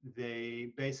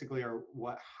they basically are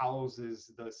what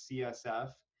houses the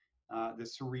CSF, the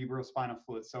cerebrospinal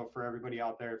fluid. So for everybody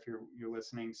out there, if you're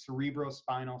listening,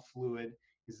 cerebrospinal fluid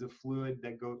is the fluid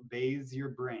that bathes your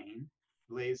brain,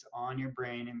 lays on your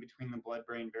brain in between the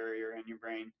blood-brain barrier and your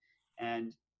brain,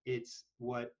 and it's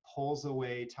what pulls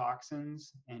away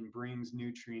toxins and brings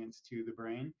nutrients to the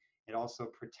brain. It also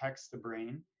protects the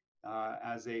brain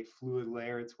as a fluid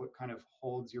layer. It's what kind of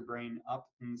holds your brain up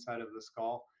inside of the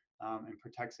skull, and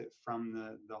protects it from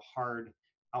the hard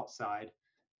outside.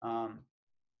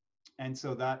 And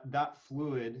so that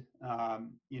fluid,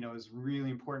 is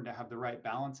really important to have the right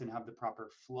balance and have the proper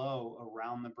flow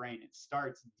around the brain. It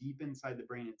starts deep inside the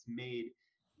brain. It's made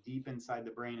deep inside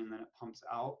the brain, and then it pumps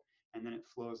out, and then it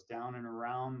flows down and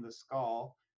around the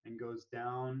skull and goes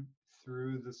down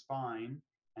through the spine,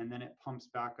 and then it pumps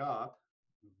back up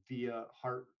via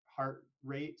heart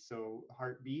rate, so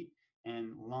heartbeat,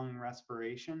 and lung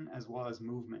respiration, as well as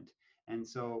movement. And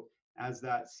so as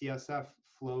that CSF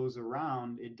flows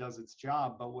around, it does its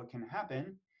job. But what can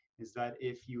happen is that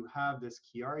if you have this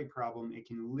Chiari problem, it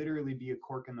can literally be a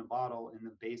cork in the bottle in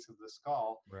the base of the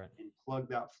skull, Right. and plug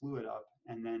that fluid up,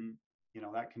 and then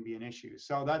that can be an issue.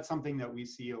 So that's something that we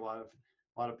see a lot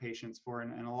of patients for,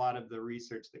 and a lot of the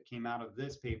research that came out of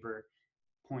this paper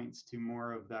points to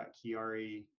more of that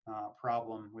Chiari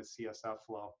problem with CSF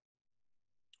flow.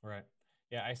 Right.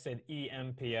 Yeah, I said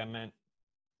EMP. I meant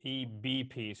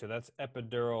EBP. So that's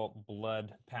epidural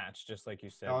blood patch, just like you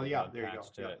said. Oh, the yeah, blood there you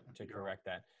patch go. to correct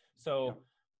that. So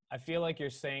I feel like you're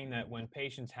saying that when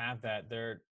patients have that,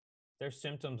 their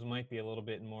symptoms might be a little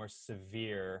bit more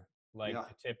severe, like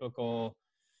the typical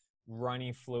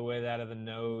runny fluid out of the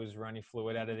nose, runny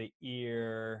fluid out of the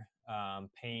ear,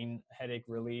 pain, headache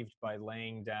relieved by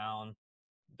laying down.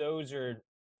 Those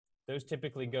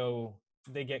typically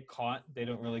they get caught. They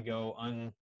don't really go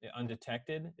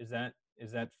undetected. Is that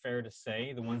fair to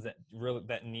say? The ones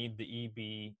that need the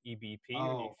EBP,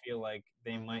 or do you feel like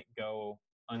they might go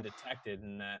undetected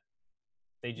and that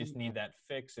they just need that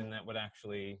fix, and that would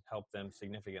actually help them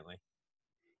significantly?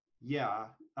 Yeah.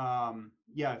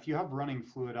 If you have running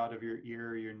fluid out of your ear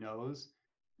or your nose,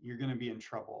 you're going to be in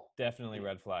trouble. Definitely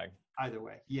red flag. Either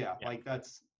way. Yeah. Like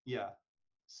that's, yeah.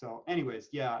 So anyways,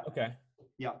 yeah. Okay.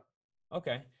 Yeah.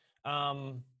 Okay.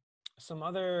 Some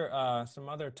other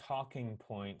talking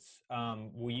points.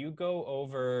 Will you go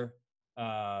over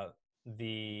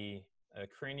the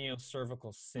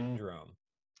craniocervical syndrome?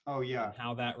 Oh, yeah. And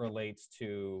how that relates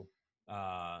to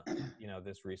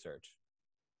this research?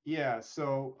 Yeah.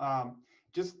 So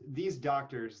just these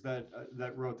doctors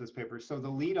that wrote this paper. So the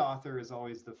lead author is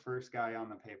always the first guy on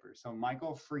the paper. So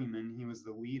Michael Freeman, he was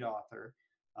the lead author.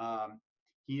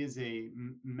 He is a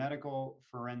medical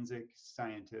forensic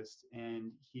scientist,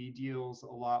 and he deals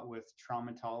a lot with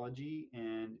traumatology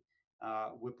and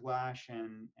whiplash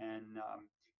and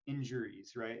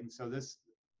injuries, right? And so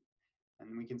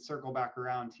and we can circle back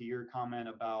around to your comment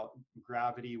about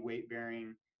gravity, weight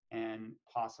bearing, and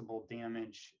possible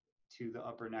damage to the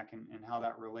upper neck, and how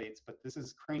that relates. But this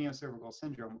is craniocervical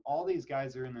syndrome. All these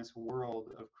guys are in this world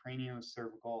of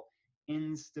craniocervical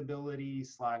instability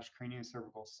 /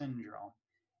 craniocervical syndrome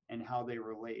and how they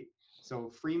relate.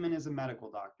 So Freeman is a medical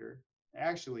doctor.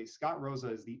 Actually, Scott Rosa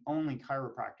is the only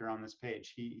chiropractor on this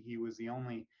page. He was the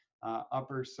only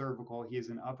upper cervical. He is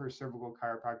an upper cervical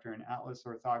chiropractor, an Atlas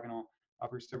orthogonal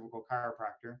upper cervical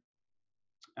chiropractor.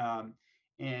 Um,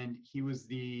 and he was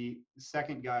the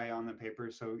second guy on the paper,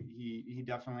 so he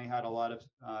definitely had a lot of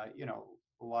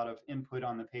a lot of input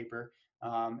on the paper.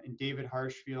 And David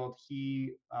Harshfield,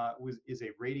 he is a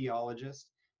radiologist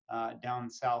down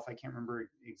south. I can't remember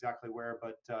exactly where,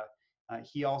 but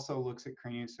he also looks at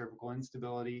craniocervical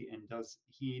instability and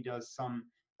he does some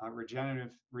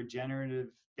regenerative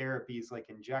therapies like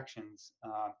injections.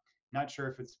 Not sure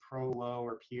if it's Pro-Low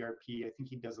or PRP. I think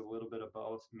he does a little bit of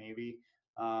both, maybe.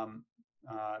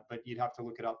 But you'd have to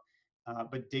look it up.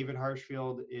 But David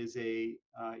Harshfield is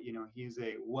he's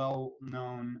a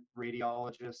well-known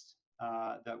radiologist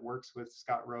that works with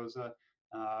Scott Rosa.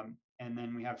 And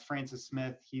then we have Francis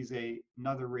Smith. He's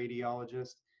another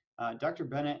radiologist. Dr.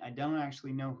 Bennett, I don't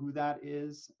actually know who that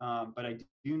is, but I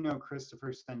do know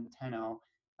Christopher Centeno.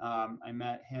 I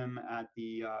met him at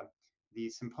the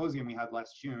symposium we had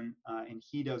last June, and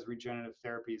he does regenerative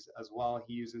therapies as well.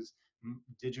 He uses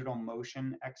digital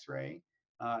motion X-ray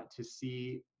to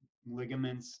see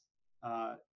ligaments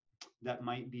that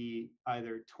might be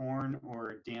either torn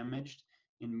or damaged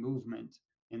in movement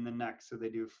in the neck. So they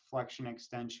do flexion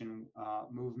extension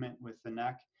movement with the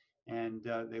neck, and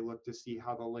they look to see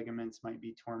how the ligaments might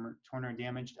be torn or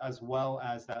damaged, as well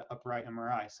as that upright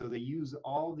MRI. So they use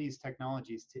all these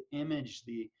technologies to image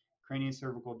the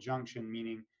craniocervical junction,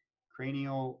 meaning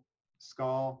cranial,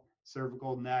 skull,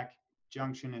 cervical, neck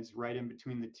junction is right in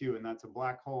between the two, and that's a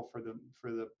black hole for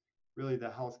the really the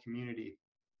health community.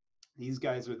 These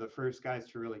guys are the first guys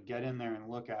to really get in there and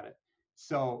look at it.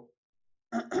 So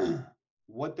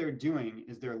what they're doing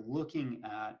is they're looking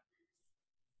at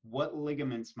what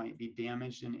ligaments might be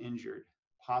damaged and injured.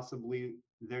 Possibly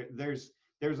there's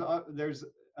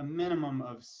a minimum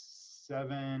of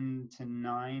 7 to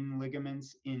 9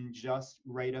 ligaments in just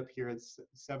right up here. It's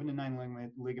 7 to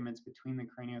 9 ligaments between the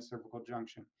craniocervical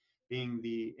junction, being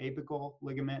the apical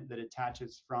ligament that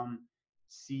attaches from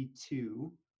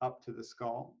C2 up to the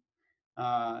skull,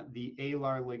 the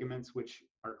alar ligaments, which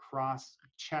are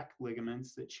cross-check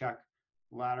ligaments that check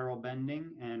lateral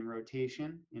bending and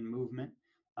rotation in movement.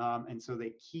 And so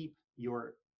they keep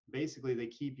your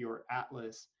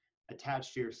atlas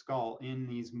attached to your skull in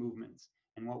these movements.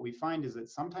 And what we find is that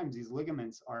sometimes these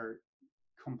ligaments are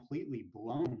completely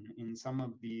blown in some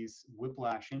of these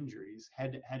whiplash injuries,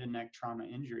 head and neck trauma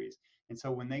injuries. And so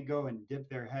when they go and dip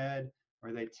their head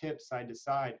or they tip side to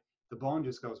side, the bone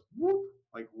just goes whoop,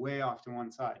 like way off to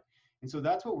one side. And so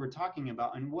that's what we're talking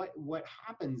about. And what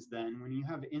happens then when you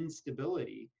have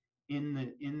instability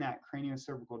in that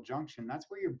craniocervical junction? That's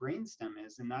where your brainstem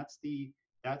is, and that's the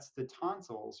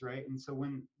tonsils, right? And so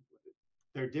when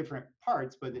they're different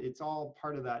parts, but it's all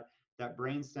part of that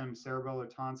brainstem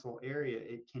cerebellar tonsil area,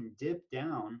 it can dip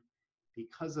down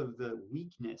because of the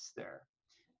weakness there.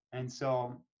 And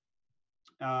so,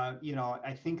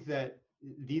 I think that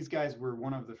these guys were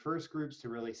one of the first groups to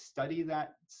really study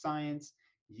that science,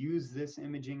 use this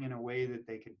imaging in a way that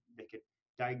they could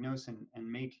diagnose and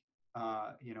make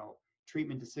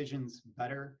treatment decisions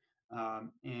better.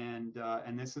 And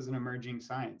this is an emerging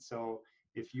science. So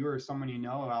if you or someone you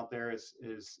know out there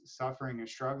is suffering or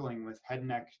struggling with head and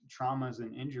neck traumas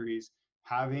and injuries,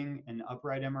 having an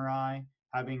upright MRI,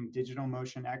 having digital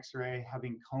motion X-ray,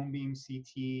 having cone beam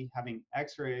CT, having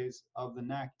X-rays of the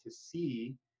neck to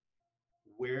see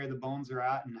where the bones are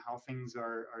at and how things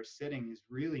are sitting is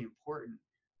really important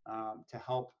to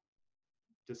help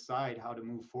decide how to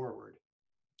move forward.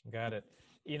 Got it.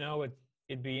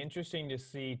 It'd be interesting to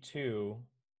see too,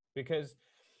 because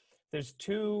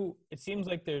it seems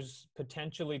like there's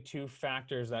potentially 2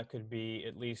 factors that could be,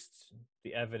 at least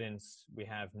the evidence we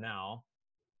have now,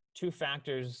 2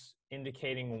 factors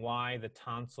indicating why the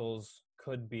tonsils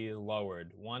could be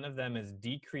lowered. One of them is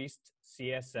decreased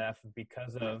CSF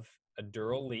because of a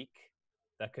dural leak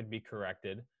that could be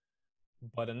corrected.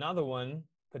 But another one,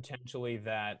 potentially,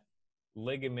 that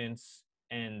ligaments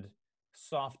and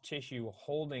soft tissue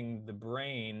holding the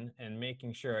brain and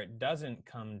making sure it doesn't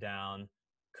come down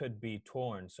could be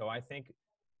torn. So I think,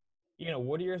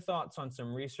 what are your thoughts on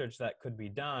some research that could be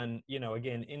done,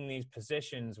 again, in these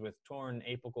positions with torn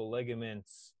apical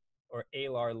ligaments or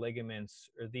alar ligaments,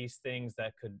 or these things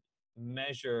that could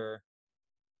measure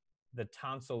the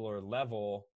tonsillar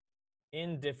level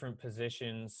in different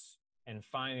positions and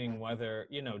finding whether,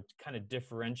 kind of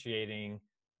differentiating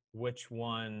which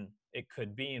one it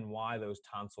could be and why those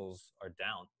tonsils are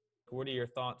down. What are your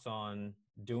thoughts on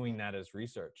doing that as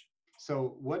research?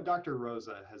 So what Dr.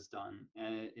 Rosa has done,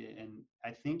 and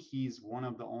I think he's one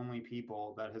of the only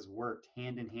people that has worked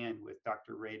hand in hand with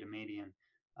Dr. Ray Damadian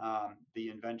the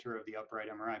inventor of the upright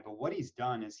MRI. But what he's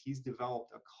done is he's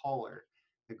developed a collar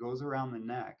that goes around the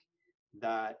neck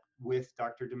that, with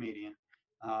Dr. Damadian,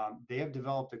 they have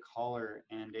developed a collar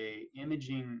and a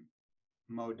imaging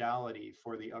modality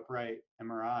for the upright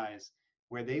MRIs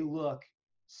where they look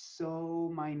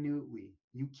so minutely.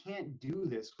 You can't do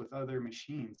this with other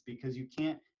machines because you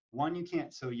can't,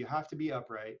 so you have to be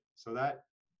upright. So that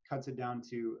cuts it down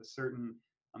to a certain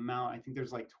amount. I think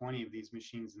there's like 20 of these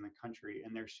machines in the country,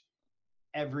 and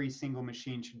every single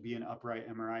machine should be an upright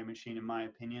MRI machine, in my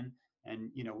opinion.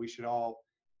 And, we should all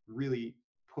really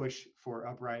push for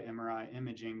upright MRI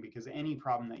imaging, because any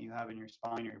problem that you have in your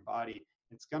spine or your body,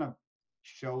 it's going to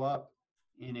show up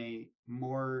in a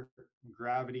more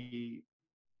gravity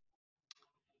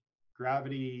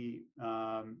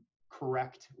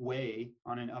correct way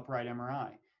on an upright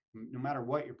MRI, no matter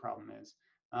what your problem is.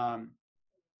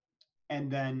 And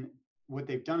then what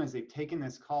they've done is they've taken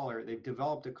this collar, they've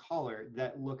developed a collar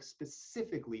that looks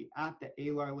specifically at the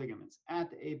alar ligaments, at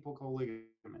the apical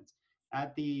ligaments,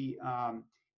 at the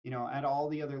at all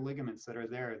the other ligaments that are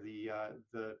there,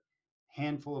 the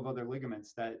handful of other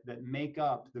ligaments that make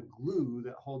up the glue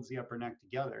that holds the upper neck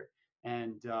together.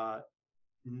 And I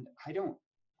don't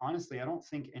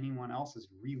think anyone else is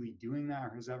really doing that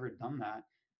or has ever done that.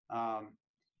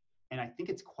 And I think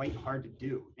it's quite hard to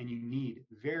do, and you need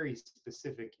very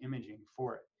specific imaging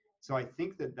for it. So I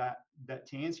think that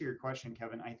to answer your question,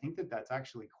 Kevin, I think that that's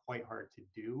actually quite hard to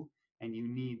do, and you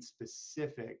need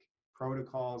specific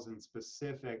protocols and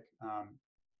specific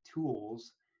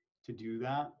tools to do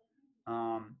that.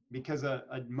 Because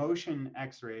a motion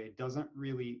X-ray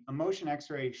a motion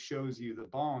X-ray shows you the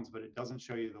bones, but it doesn't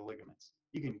show you the ligaments.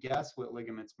 You can guess what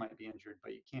ligaments might be injured,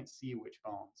 but you can't see which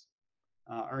bones.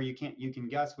 Or you can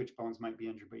guess which bones might be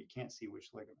injured, but you can't see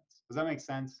which ligaments. Does that make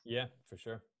sense? Yeah, for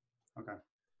sure. Okay.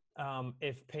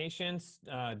 If patients,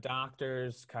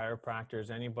 doctors, chiropractors,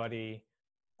 anybody,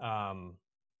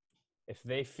 if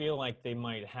they feel like they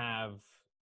might have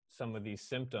some of these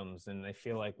symptoms and they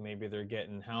feel like maybe they're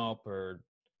getting help, or,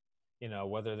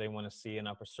 whether they want to see an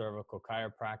upper cervical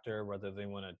chiropractor, whether they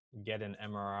want to get an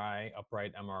MRI,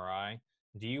 upright MRI,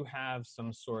 do you have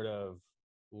some sort of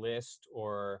list,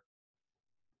 or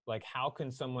like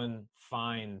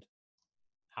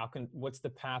what's the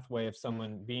pathway of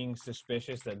someone being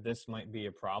suspicious that this might be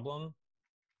a problem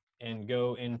and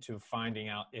go into finding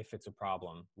out if it's a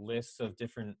problem? Lists of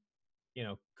different,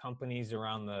 companies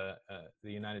around the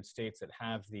United States that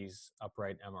have these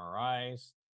upright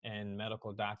MRIs, and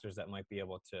medical doctors that might be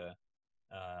able to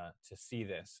see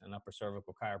this, and upper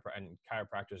cervical and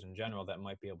chiropractors in general that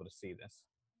might be able to see this.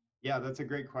 Yeah, that's a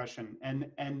great question.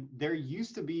 And there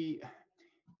used to be,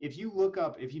 if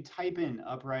you type in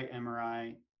upright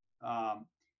MRI,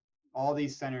 all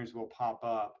these centers will pop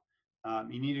up.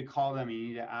 You need to call them, you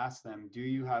need to ask them, do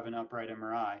you have an upright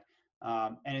MRI?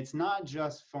 And it's not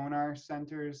just phonar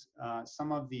centers.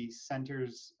 Some of the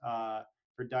centers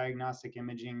for diagnostic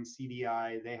imaging,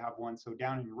 CDI, they have one. So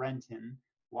down in Renton,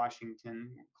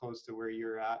 Washington, close to where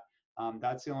you're at,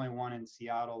 that's the only one in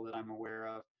Seattle that I'm aware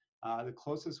of. The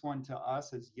closest one to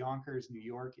us is Yonkers, New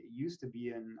York. It used to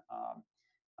be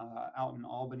out in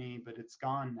Albany, but it's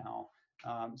gone now.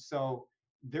 So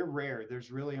they're rare. There's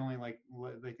really only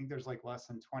I think there's less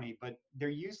than 20, but there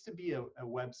used to be a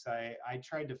website. I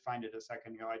tried to find it a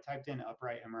second ago. I typed in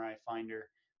upright MRI finder,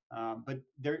 but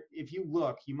if you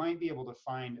look, you might be able to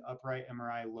find upright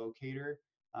MRI locator.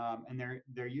 And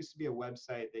there used to be a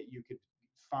website that you could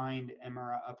find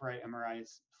upright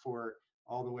MRIs for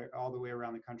all the way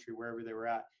around the country, wherever they were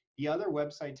at. The other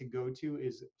website to go to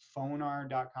is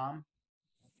phonar.com,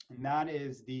 and that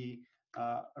is the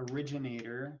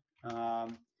originator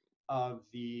of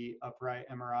the upright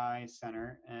MRI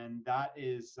center, and that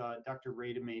is Dr.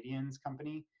 Ray Damadian's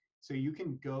company. So you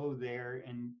can go there,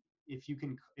 and if you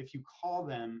call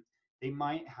them, they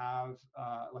might have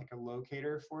a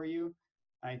locator for you.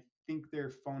 I think their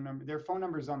phone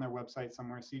number is on their website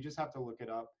somewhere, so you just have to look it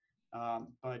up.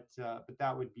 But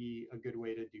that would be a good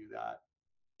way to do that.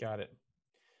 Got it.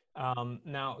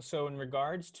 Now, so in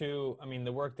regards to,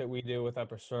 the work that we do with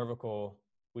upper cervical,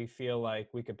 we feel like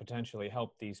we could potentially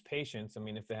help these patients.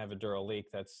 If they have a dural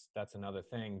leak, that's another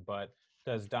thing. But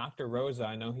does Dr. Rosa,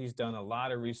 I know he's done a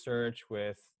lot of research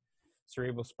with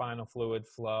cerebral spinal fluid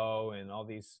flow and all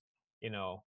these,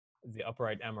 the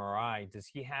upright MRI. Does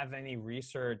he have any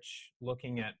research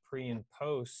looking at pre and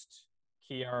post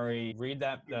Chiari? Read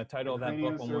the title of that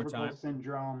book one more time. Cervical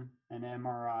syndrome and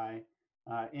MRI.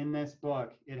 In this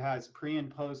book, it has pre and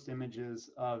post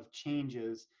images of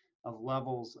changes of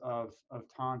levels of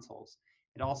tonsils.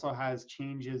 It also has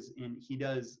changes in,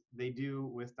 they do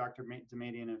with Dr.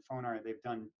 Damadian and Fonar, they've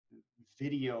done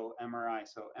video MRI,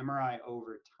 so MRI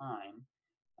over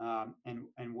time.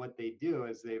 And what they do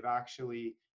is they've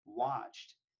actually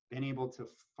been able to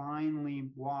finally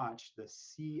watch the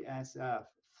CSF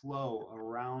flow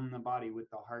around the body with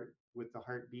the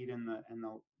heartbeat and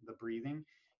the breathing,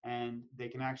 and they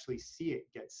can actually see it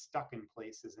get stuck in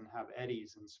places and have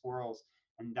eddies and swirls,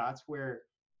 and that's where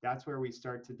we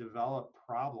start to develop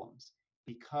problems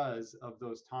because of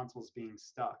those tonsils being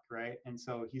stuck, right? And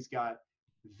so he's got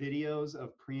videos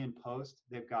of pre and post.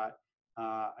 They've got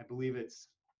I believe it's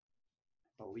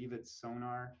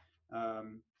Sonar.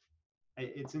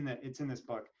 It's in this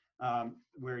book,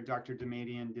 where Dr.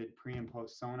 Damadian did pre and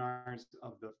post sonars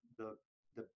of the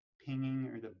pinging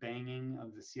or the banging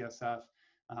of the CSF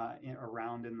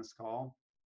around in the skull,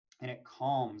 and it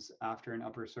calms after an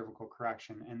upper cervical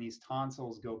correction, and these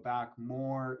tonsils go back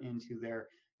more into their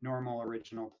normal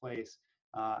original place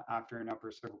after an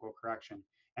upper cervical correction.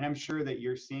 And I'm sure that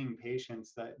you're seeing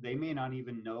patients that they may not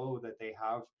even know that they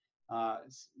have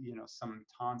some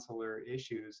tonsillar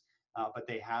issues, but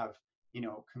they have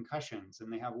concussions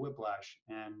and they have whiplash,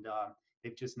 and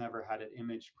they've just never had it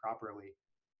imaged properly,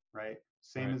 right?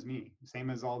 Same as me,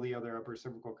 same as all the other upper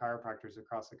cervical chiropractors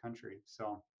across the country.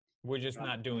 So we're just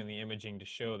not doing the imaging to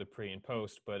show the pre and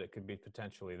post, but it could be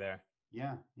potentially there.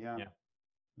 Yeah.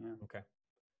 Okay,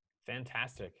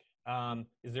 fantastic.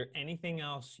 Is there anything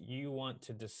else you want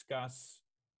to discuss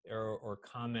or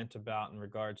comment about in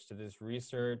regards to this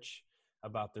research,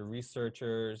 about the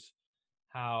researchers,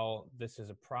 how this is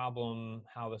a problem,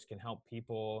 how this can help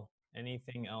people?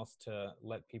 Anything else to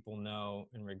let people know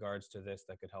in regards to this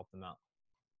that could help them out?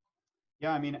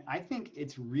 Yeah, I mean, I think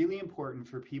it's really important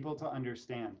for people to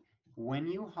understand when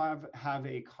you have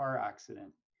a car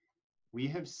accident, we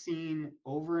have seen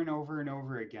over and over and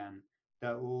over again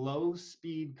that low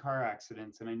speed car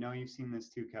accidents, and I know you've seen this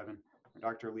too, Kevin, or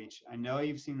Dr. Leach, I know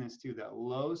you've seen this too, that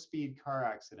low speed car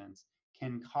accidents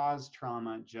can cause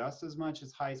trauma just as much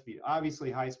as high speed.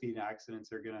 Obviously, high speed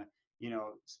accidents are gonna,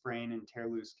 sprain and tear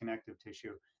loose connective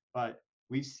tissue, but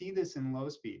we see this in low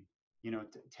speed,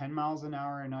 10 miles an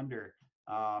hour and under.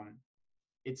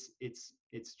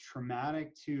 It's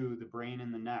traumatic to the brain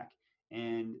and the neck,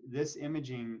 and this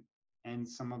imaging and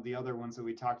some of the other ones that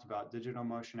we talked about, digital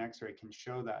motion x-ray, can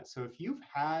show that. So if you've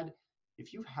had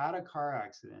a car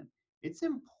accident, it's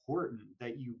important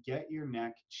that you get your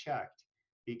neck checked,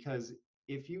 because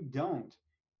if you don't,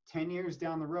 10 years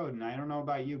down the road, and I don't know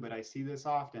about you, but I see this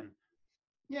often.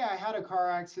 Yeah, I had a car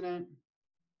accident,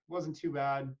 wasn't too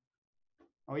bad.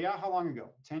 Oh yeah, how long ago?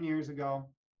 10 years ago.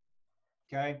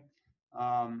 Okay.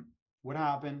 What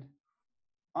happened?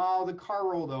 Oh, the car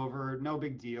rolled over, no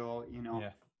big deal,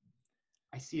 Yeah.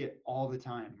 I see it all the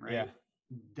time, right? Yeah.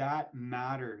 That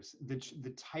matters.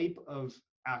 The type of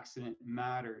accident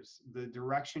matters. The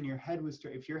direction your head was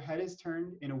turned. If your head is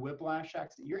turned in a whiplash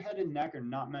accident, your head and neck are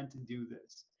not meant to do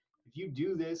this. If you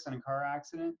do this in a car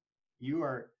accident, you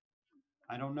are,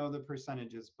 I don't know the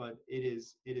percentages, but it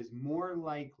is more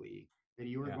likely that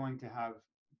you are going to have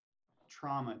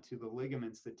trauma to the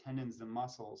ligaments, the tendons, the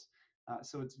muscles.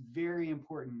 So it's very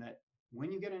important that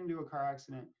when you get into a car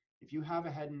accident, if you have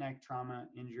a head and neck trauma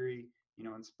injury,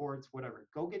 in sports, whatever,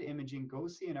 go get imaging, go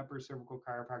see an upper cervical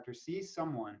chiropractor, see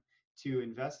someone to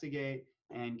investigate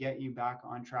and get you back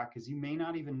on track, because you may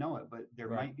not even know it, but there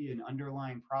might be an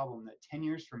underlying problem that 10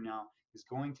 years from now is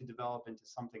going to develop into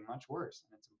something much worse.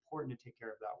 And it's important to take care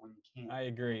of that when you can. I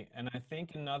agree. And I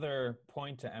think another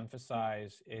point to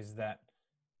emphasize is that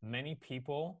many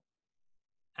people,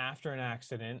 after an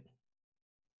accident,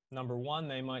 number one,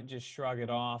 they might just shrug it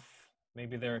off.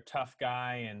 Maybe they're a tough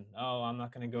guy and, oh, I'm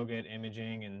not going to go get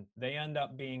imaging. And they end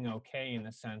up being okay in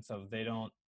the sense of they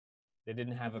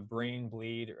didn't have a brain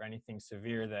bleed or anything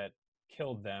severe that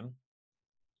killed them.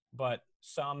 But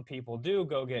some people do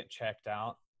go get checked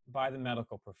out by the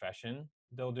medical profession.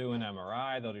 They'll do an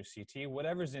MRI, they'll do CT,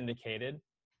 whatever's indicated.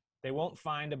 They won't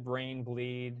find a brain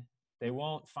bleed. They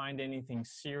won't find anything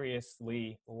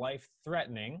seriously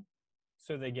life-threatening,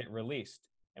 so they get released.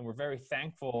 And we're very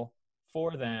thankful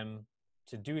for them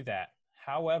to do that.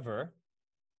 However,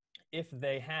 if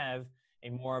they have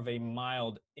more of a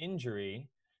mild injury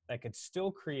that could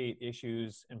still create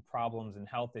issues and problems and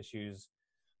health issues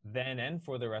then and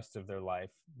for the rest of their life,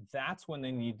 that's when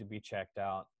they need to be checked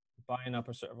out by an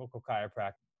upper cervical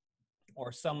chiropractor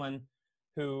or someone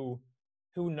who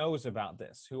knows about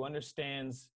this, who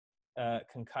understands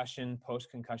concussion,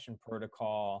 post-concussion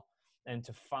protocol, and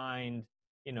to find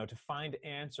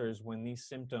answers when these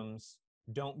symptoms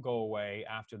don't go away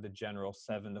after the general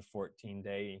 7 to 14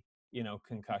 day,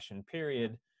 concussion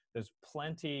period, there's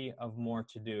plenty of more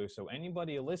to do. So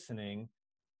anybody listening,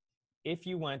 if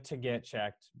you went to get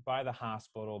checked by the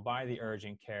hospital, by the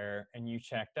urgent care, and you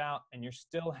checked out and you're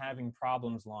still having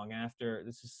problems long after,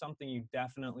 this is something you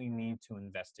definitely need to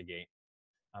investigate.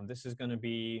 This is going to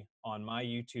be on my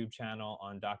YouTube channel,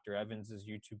 on Dr. Evans's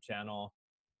YouTube channel.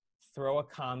 Throw a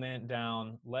comment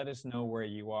down. Let us know where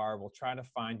you are. We'll try to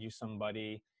find you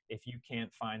somebody if you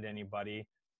can't find anybody.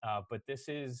 But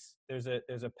there's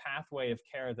a pathway of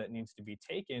care that needs to be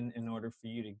taken in order for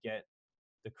you to get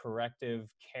the corrective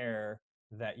care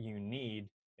that you need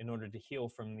in order to heal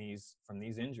from these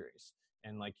injuries.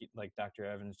 And like Dr.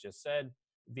 Evans just said,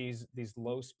 these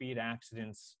low speed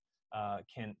accidents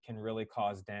can really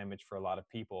cause damage for a lot of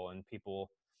people. And people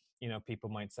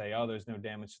might say, oh, there's no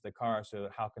damage to the car, so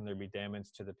how can there be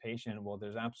damage to the patient? Well,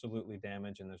 there's absolutely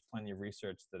damage, and there's plenty of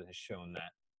research that has shown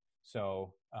that.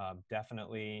 So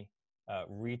definitely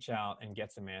reach out and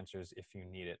get some answers if you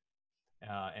need it.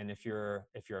 And if you're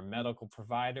a medical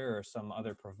provider or some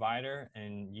other provider,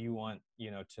 and you want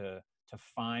to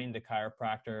find a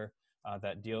chiropractor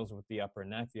that deals with the upper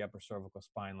neck, the upper cervical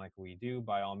spine like we do,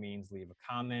 by all means, leave a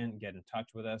comment, get in touch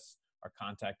with us. Our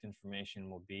contact information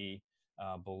will be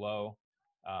below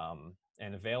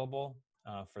and available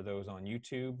for those on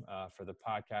YouTube. For the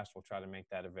podcast, we'll try to make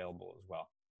that available as well.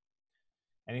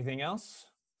 Anything else?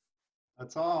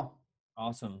 That's all.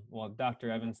 Awesome. Well,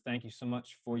 Dr. Evans, thank you so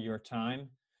much for your time,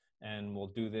 and we'll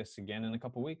do this again in a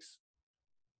couple weeks.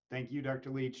 Thank you,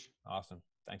 Dr. Leach. Awesome.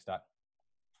 Thanks, Doc.